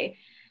pie.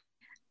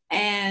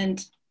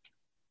 And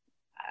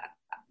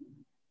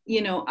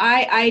you know,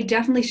 I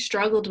definitely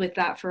struggled with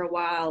that for a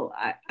while.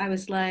 I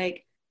was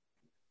like,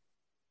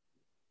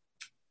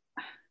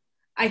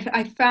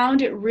 I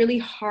found it really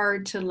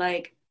hard to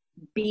like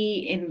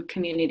be in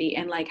community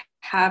and like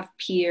have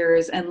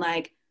peers and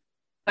like,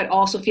 but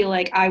also feel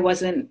like I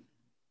wasn't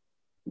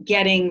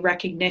getting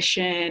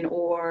recognition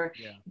or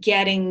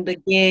getting the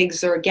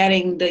gigs or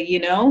getting the, you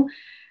know,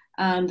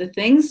 the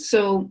things.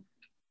 So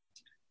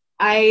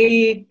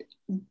I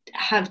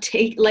have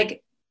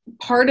like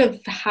part of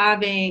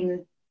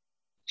having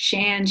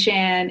Shn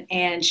Shn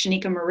and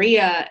Shanika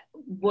Maria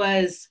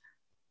was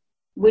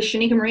with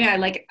Shanika Maria,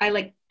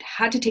 I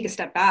had to take a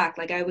step back.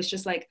 Like I was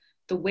just like,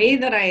 the way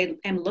that I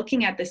am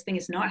looking at this thing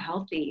is not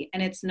healthy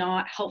and it's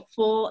not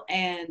helpful,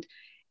 and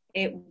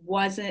it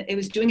was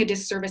doing a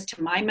disservice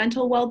to my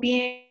mental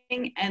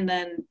well-being and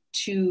then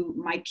to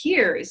my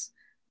peers.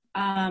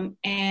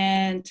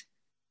 And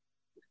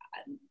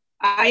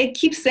I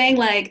keep saying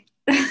like,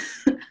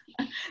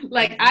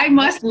 like I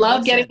must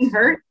love getting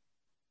hurt.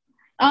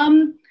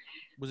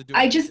 Was it doing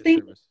I just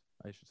think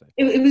I should say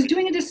it was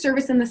doing a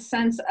disservice in the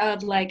sense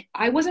of like,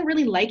 I wasn't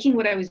really liking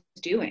what I was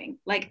doing.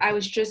 Like I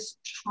was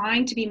just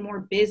trying to be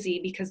more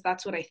busy because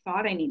that's what I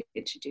thought I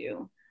needed to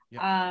do.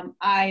 Yeah.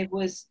 I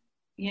was,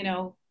 you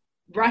know,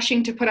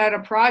 rushing to put out a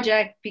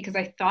project because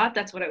I thought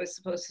that's what I was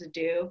supposed to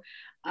do.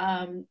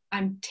 I'm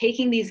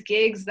taking these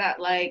gigs that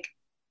like,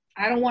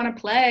 I don't want to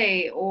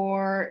play,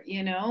 or,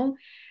 you know,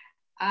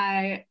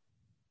 I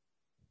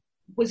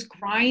was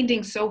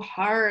grinding so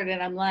hard,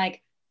 and I'm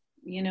like,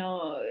 you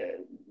know,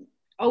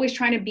 always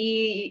trying to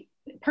be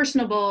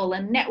personable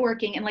and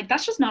networking. And like,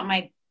 that's just not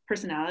my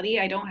personality.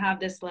 I don't have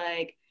this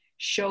like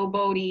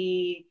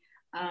showboaty,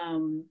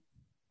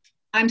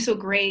 I'm so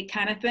great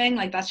kind of thing.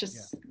 Like that's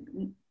just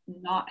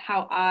not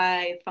how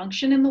I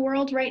function in the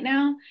world right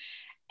now.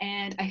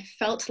 And I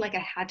felt like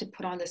I had to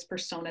put on this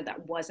persona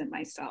that wasn't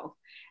myself.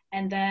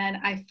 And then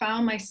I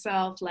found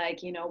myself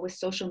like, you know, with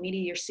social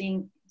media, you're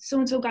seeing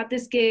so-and-so got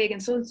this gig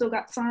and so-and-so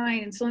got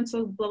signed and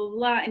so-and-so blah, blah,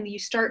 blah. And you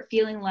start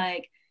feeling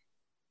like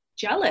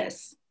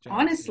jealous,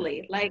 honestly.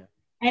 Yeah. Like,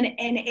 and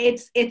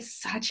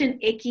it's such an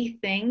icky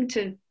thing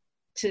to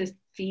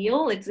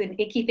feel. It's an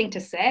icky thing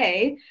to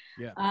say.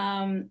 Yeah.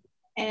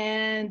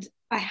 And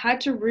I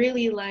had to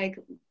really like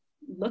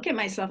look at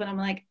myself, and I'm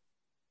like,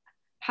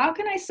 how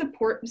can I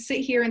sit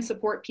here and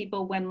support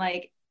people when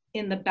like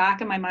in the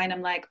back of my mind,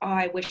 I'm like, oh,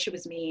 I wish it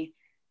was me.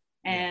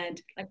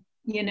 And like,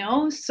 you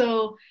know,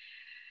 so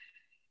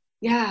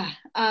yeah.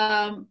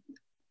 To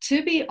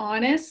be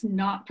honest,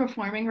 not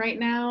performing right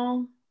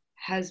now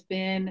has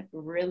been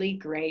really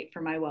great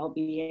for my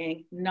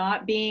well-being.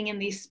 Not being in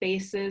these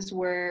spaces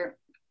where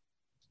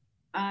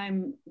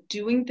I'm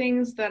doing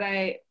things that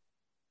I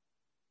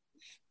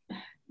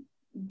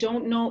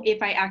don't know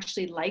if I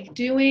actually like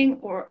doing,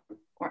 or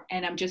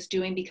and I'm just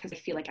doing because I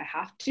feel like I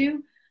have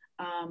to.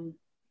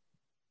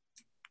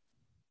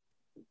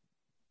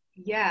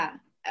 Yeah,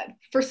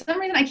 for some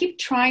reason I keep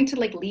trying to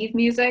like leave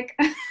music.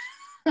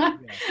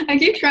 I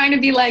keep trying to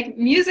be like,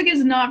 music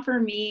is not for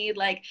me.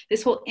 Like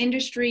this whole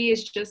industry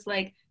is just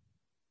like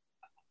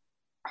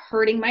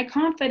hurting my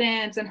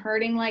confidence and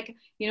hurting like,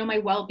 you know, my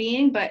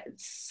well-being. But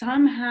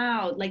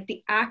somehow like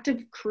the act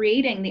of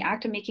creating, the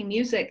act of making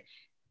music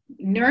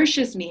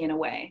nourishes me in a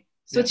way.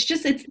 So it's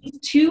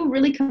two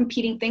really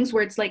competing things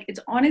where it's like, it's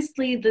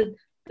honestly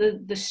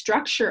the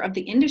structure of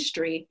the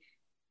industry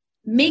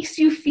makes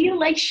you feel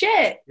like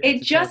shit.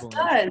 It just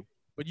does.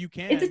 But you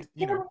can,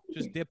 you know,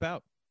 just dip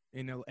out,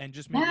 you know, and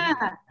just make music.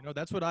 You know,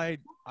 that's what I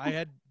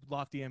had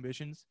lofty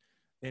ambitions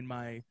in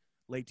my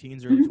late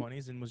teens, early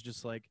 20s, and was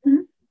just like,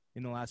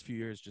 in the last few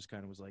years, just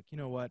kind of was like, you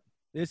know what,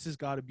 this has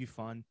got to be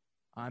fun.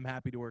 I'm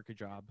happy to work a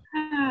job.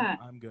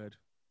 I'm good.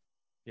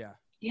 Yeah.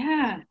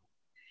 Yeah.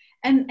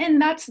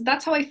 And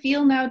that's how I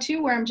feel now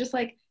too, where I'm just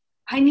like,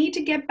 I need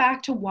to get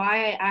back to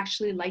why I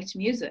actually liked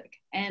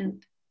music,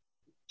 and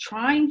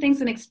trying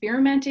things and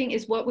experimenting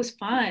is what was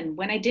fun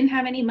when I didn't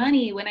have any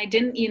money, when I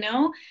didn't, you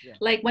know,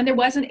 like when it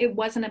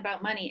wasn't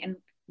about money. And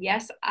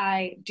yes,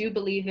 I do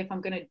believe if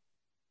I'm going to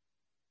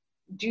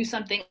do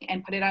something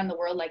and put it out in the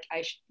world, like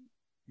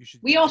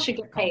we all should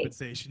get paid.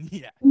 Compensation.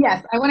 Yeah.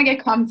 Yes. I want to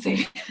get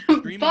compensated.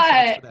 Streaming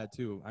sucks for that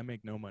too. I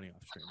make no money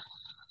off streaming.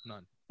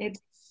 None.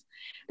 It's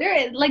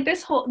there, like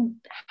this whole,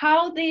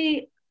 how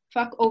they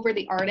fuck over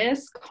the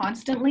artists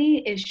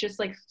constantly is just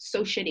like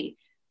so shitty.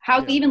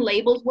 How even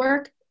labels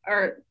work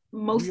are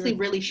mostly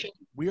really shitty.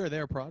 We are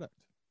their product.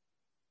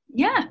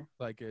 Yeah. You know?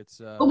 Like it's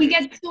but we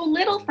get so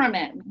little from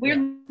it.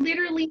 We're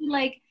literally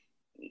like,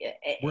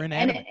 we're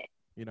inanimate,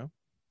 you know?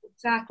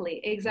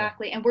 Exactly. Yeah.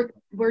 And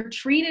we're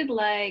treated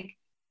like,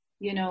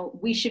 you know,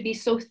 we should be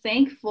so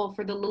thankful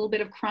for the little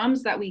bit of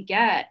crumbs that we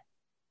get.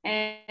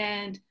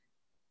 And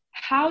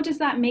how does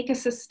that make a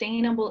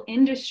sustainable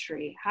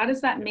industry? How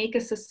does that make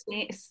a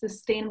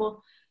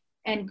sustainable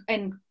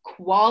and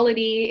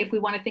quality? If we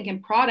want to think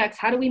in products,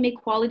 how do we make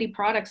quality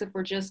products if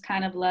we're just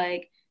kind of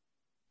like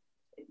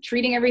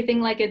treating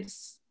everything like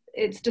it's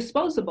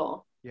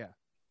disposable? Yeah.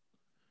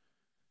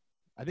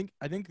 I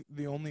think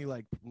the only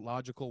like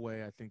logical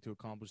way I think to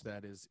accomplish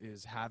that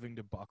is having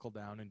to buckle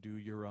down and do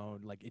your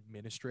own like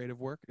administrative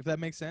work, if that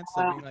makes sense.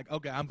 Like being like,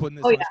 okay, I'm putting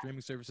this on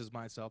streaming services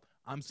myself.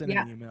 I'm sending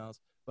emails,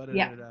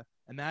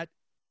 and that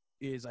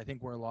is, I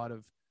think, where a lot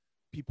of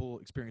people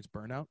experience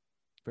burnout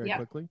very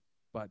quickly.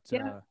 But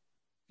if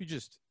you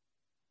just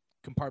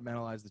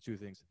compartmentalize the two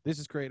things, this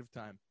is creative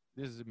time,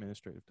 this is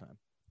administrative time.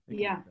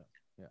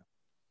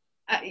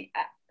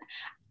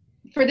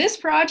 For this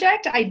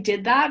project, I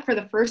did that for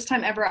the first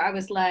time ever. I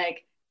was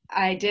like,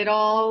 I did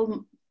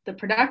all the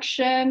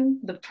production,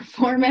 the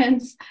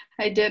performance,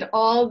 I did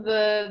all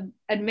the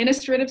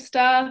administrative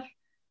stuff.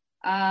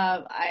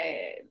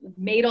 I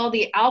made all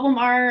the album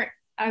art.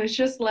 I was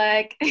just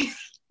like,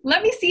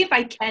 let me see if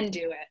I can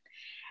do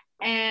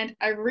it. And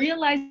I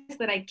realized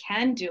that I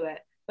can do it,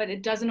 but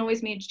it doesn't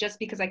always mean just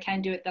because I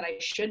can do it that I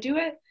should do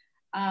it.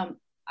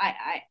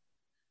 I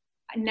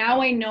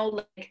now I know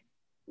like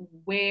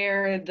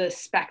where the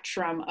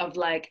spectrum of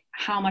like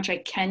how much I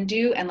can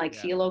do and like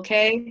feel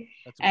okay,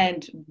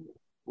 and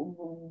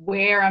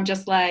where I'm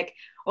just like,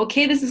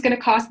 okay, this is going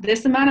to cost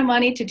this amount of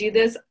money to do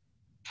this.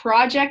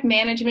 Project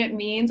management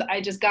means I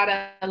just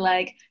gotta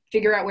like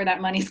figure out where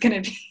that money's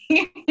gonna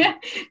be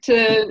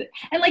to,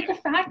 and like the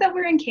fact that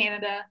we're in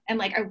Canada, and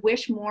like I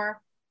wish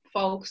more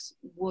folks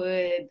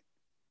would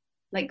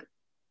like,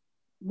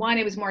 one,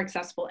 it was more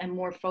accessible and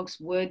more folks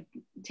would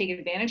take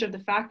advantage of the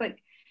fact that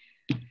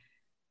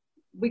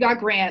we got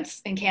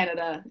grants in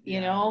Canada,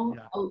 you know.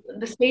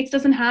 The States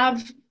doesn't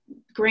have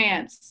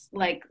grants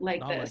like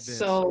this.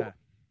 So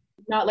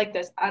not like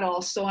this at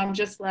all. So I'm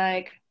just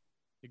like,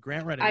 the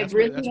grant writing,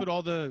 that's what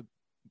all the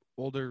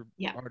older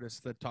artists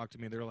that talk to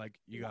me, they're like,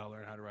 you gotta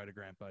learn how to write a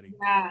grant, buddy.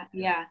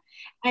 Yeah.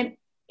 And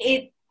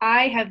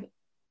I have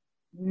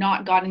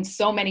not gotten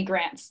so many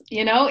grants,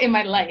 you know, in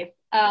my life.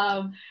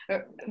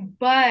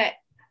 But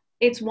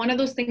it's one of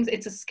those things,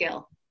 it's a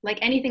skill. Like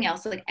anything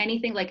else, like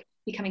anything, like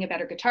becoming a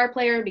better guitar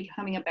player,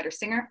 becoming a better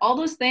singer, all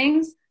those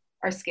things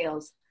are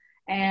skills.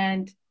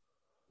 And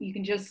you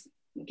can just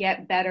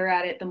get better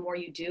at it the more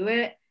you do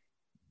it.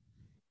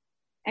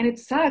 And it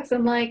sucks.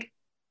 And like,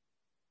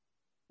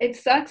 it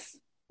sucks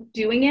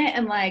doing it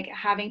and like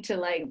having to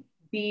like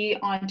be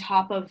on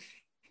top of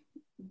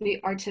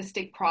the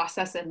artistic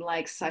process in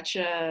like such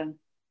a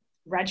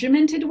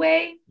regimented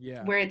way,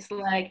 where it's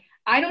like,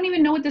 I don't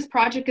even know what this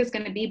project is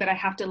going to be, but I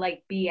have to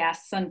like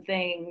BS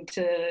something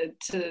to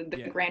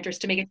the grantors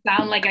to make it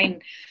sound like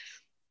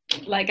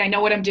I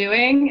know what I'm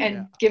doing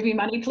and give me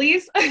money,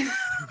 please.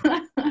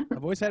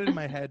 I've always had it in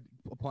my head,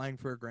 applying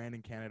for a grant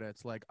in Canada,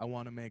 it's like, I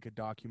want to make a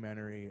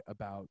documentary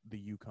about the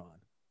Yukon.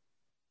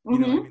 You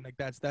know what I mean? Like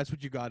that's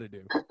what you got to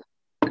do.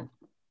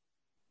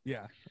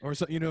 Yeah. Or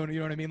so, you know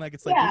what I mean? Like,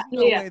 it's like, there's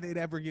no way they'd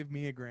ever give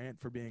me a grant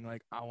for being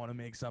like, I want to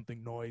make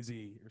something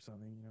noisy or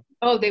something, you know?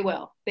 Oh, they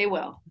will.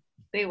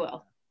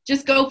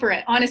 Just go for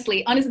it.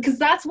 Honestly, because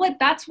that's what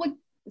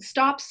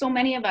stops so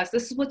many of us.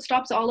 This is what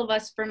stops all of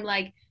us from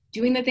like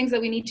doing the things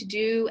that we need to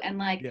do and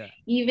like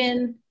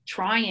even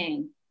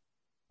trying,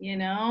 you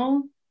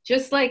know,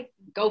 just like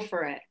go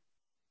for it.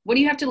 What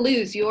do you have to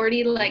lose? You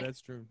already like,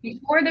 that's true.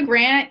 Before the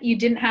grant, you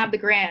didn't have the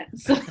grant.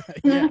 So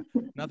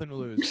nothing to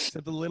lose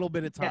except a little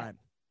bit of time.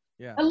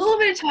 A little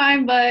bit of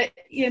time, but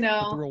you know,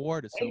 but the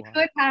reward is so it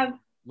could have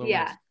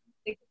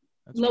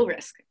low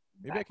risk.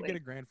 Maybe I could get a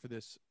grant for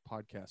this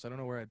podcast. I don't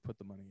know where I'd put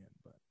the money in,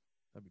 but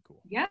that'd be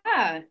cool. Yeah.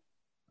 I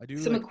do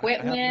some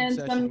equipment. I have an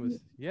obsession with,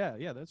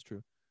 that's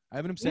true. I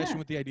have an obsession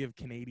with the idea of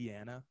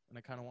Canadiana, and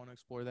I kind of want to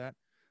explore that.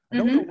 I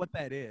don't know what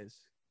that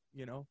is,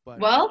 you know, but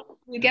well,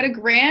 you get a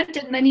grant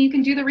and then you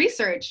can do the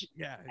research.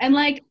 Yeah. And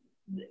like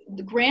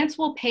the grants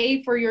will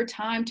pay for your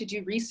time to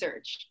do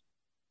research.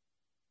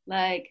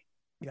 Like,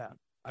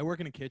 I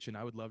work in a kitchen.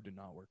 I would love to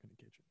not work in a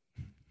kitchen.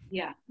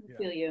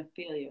 Feel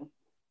you.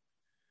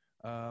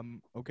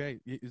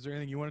 Okay. Is there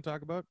anything you want to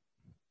talk about?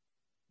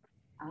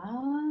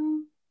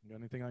 Got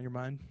anything on your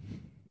mind?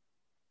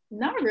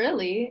 Not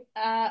really.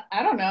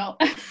 I don't know.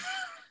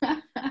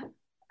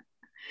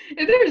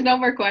 If there's no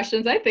more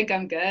questions, I think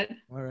I'm good.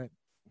 All right.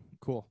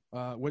 Cool.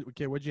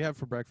 What'd you have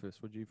for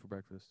breakfast? What'd you eat for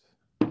breakfast?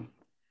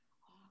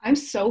 I'm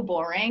so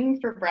boring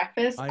for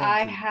breakfast.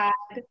 I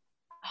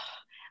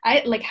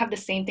like have the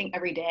same thing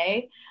every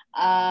day.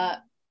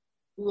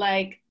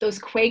 Like those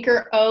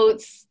Quaker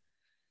Oats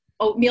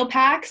oatmeal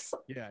packs.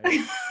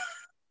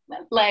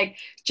 Like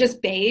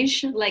just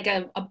beige, like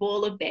a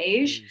bowl of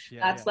beige.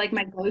 That's like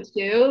my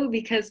go-to,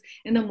 because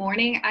in the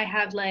morning I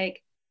have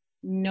like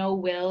no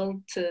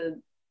will to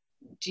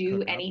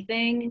do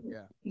anything.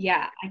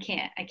 I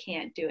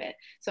can't do it.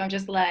 So I'm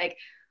just like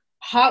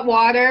hot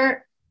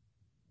water,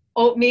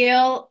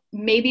 oatmeal,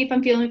 maybe if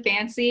I'm feeling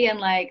fancy and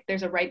like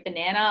there's a ripe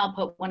banana, I'll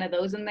put one of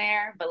those in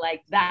there, but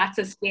like that's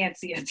as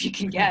fancy as you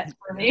can get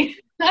for me.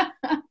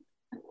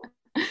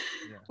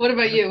 What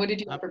about you? What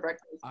did you have for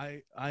breakfast?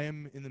 I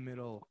am in the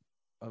middle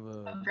of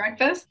a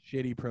breakfast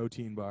shitty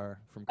protein bar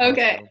from Costco.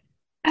 Okay.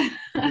 It's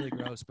really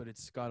gross, but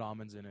it's got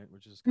almonds in it,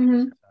 which is kind of, I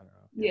don't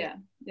know. Yeah.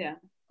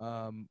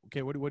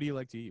 Okay, what do you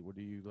like to eat? What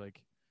do you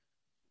like?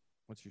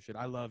 What's your shit?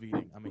 I love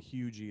eating. I'm a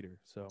huge eater.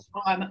 So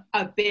I'm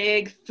a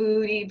big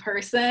foodie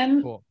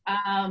person. Cool.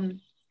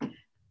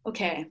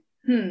 Okay.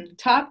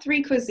 Top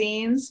 3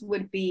 cuisines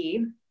would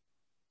be.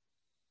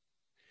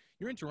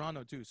 You're in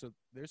Toronto too, so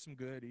there's some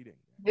good eating.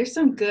 There's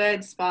some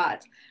good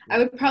spots. I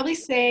would probably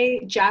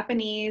say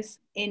Japanese,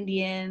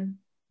 Indian,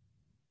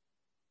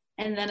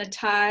 and then a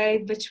tie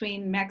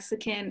between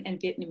Mexican and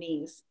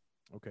Vietnamese.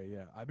 Okay,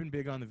 yeah. I've been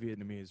big on the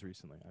Vietnamese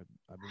recently.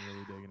 I've been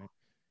really digging it.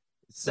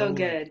 It's so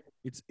good.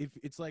 Like,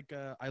 it's like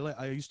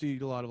I used to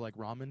eat a lot of like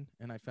ramen,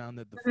 and I found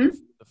that the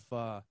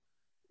pho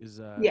is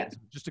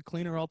just a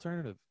cleaner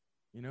alternative.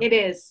 You know, it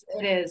is.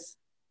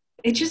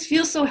 It just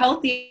feels so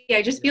healthy.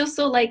 I just feel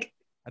so like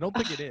I don't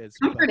think it is,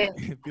 but Comforting.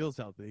 it feels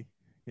healthy.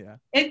 Yeah.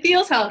 It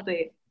feels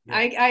healthy. Yeah.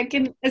 I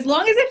can, as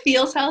long as it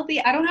feels healthy,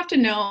 I don't have to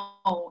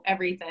know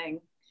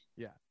everything.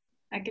 Yeah.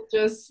 I can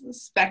just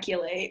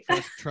speculate.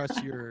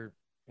 Trust your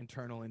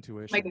internal My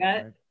intuition. gut.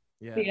 Right?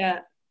 Yeah.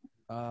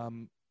 Yeah.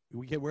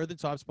 Where are the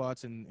top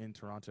spots in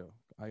Toronto?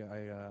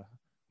 I'm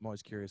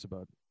always curious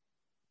about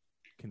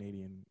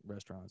Canadian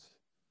restaurants.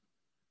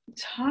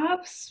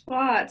 Top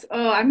spots.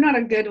 Oh, I'm not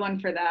a good one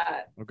for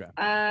that. Okay.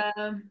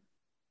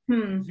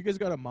 Hmm. You guys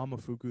got a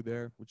Mamafuku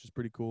there, which is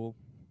pretty cool.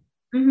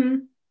 Mm-hmm.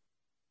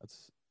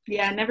 That's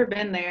Yeah, never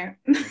been there.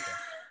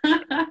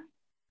 okay.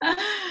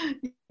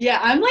 Yeah,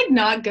 I'm like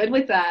not good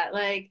with that.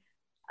 Like,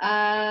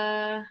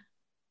 I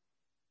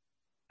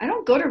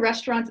don't go to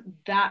restaurants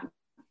that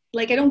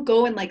like I don't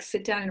go and like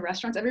sit down in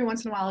restaurants. Every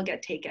once in a while I'll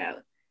get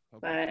takeout. Okay.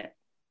 But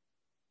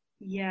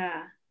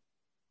yeah.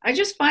 I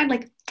just find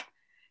like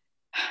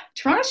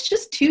Toronto's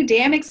just too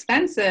damn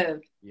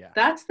expensive. Yeah.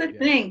 That's the Yeah.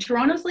 thing.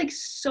 Toronto's like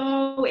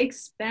so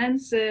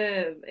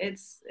expensive.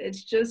 It's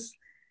just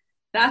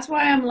that's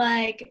why I'm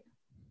like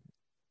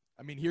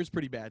I mean, here's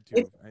pretty bad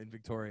too. In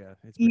Victoria,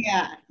 it's pretty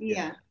yeah, bad.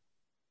 yeah.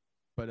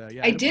 But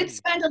yeah, I I had a did buddy.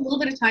 spend a little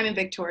bit of time in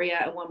Victoria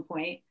at one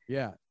point.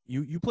 Yeah,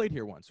 you played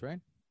here once, right?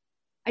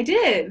 I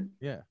did.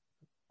 Yeah.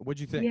 What'd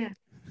you think?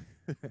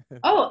 Yeah.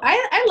 Oh,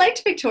 I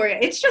liked Victoria.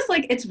 It's just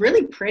like it's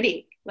really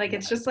pretty. Like Yeah,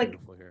 it's just like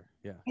beautiful here.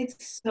 Yeah.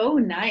 it's so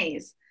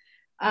nice.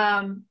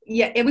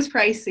 Yeah, it was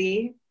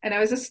pricey and I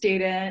was a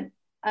student.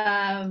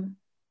 Um,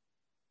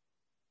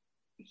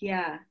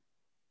 yeah.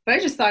 But I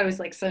just thought it was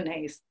like so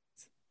nice.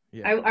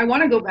 Yeah. I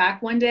want to go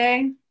back one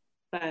day,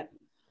 but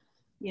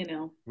you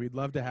know. We'd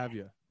love to have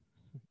you.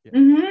 Yeah.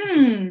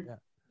 Mm-hmm. Yeah.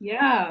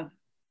 Yeah.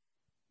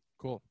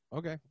 Cool.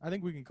 Okay. I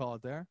think we can call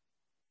it there.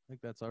 I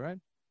think that's all right.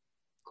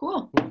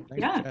 Cool. Cool.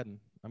 Thanks Yeah. for chatting.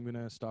 I'm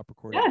gonna stop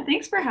recording. Yeah,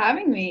 thanks for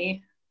having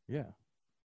me. Yeah.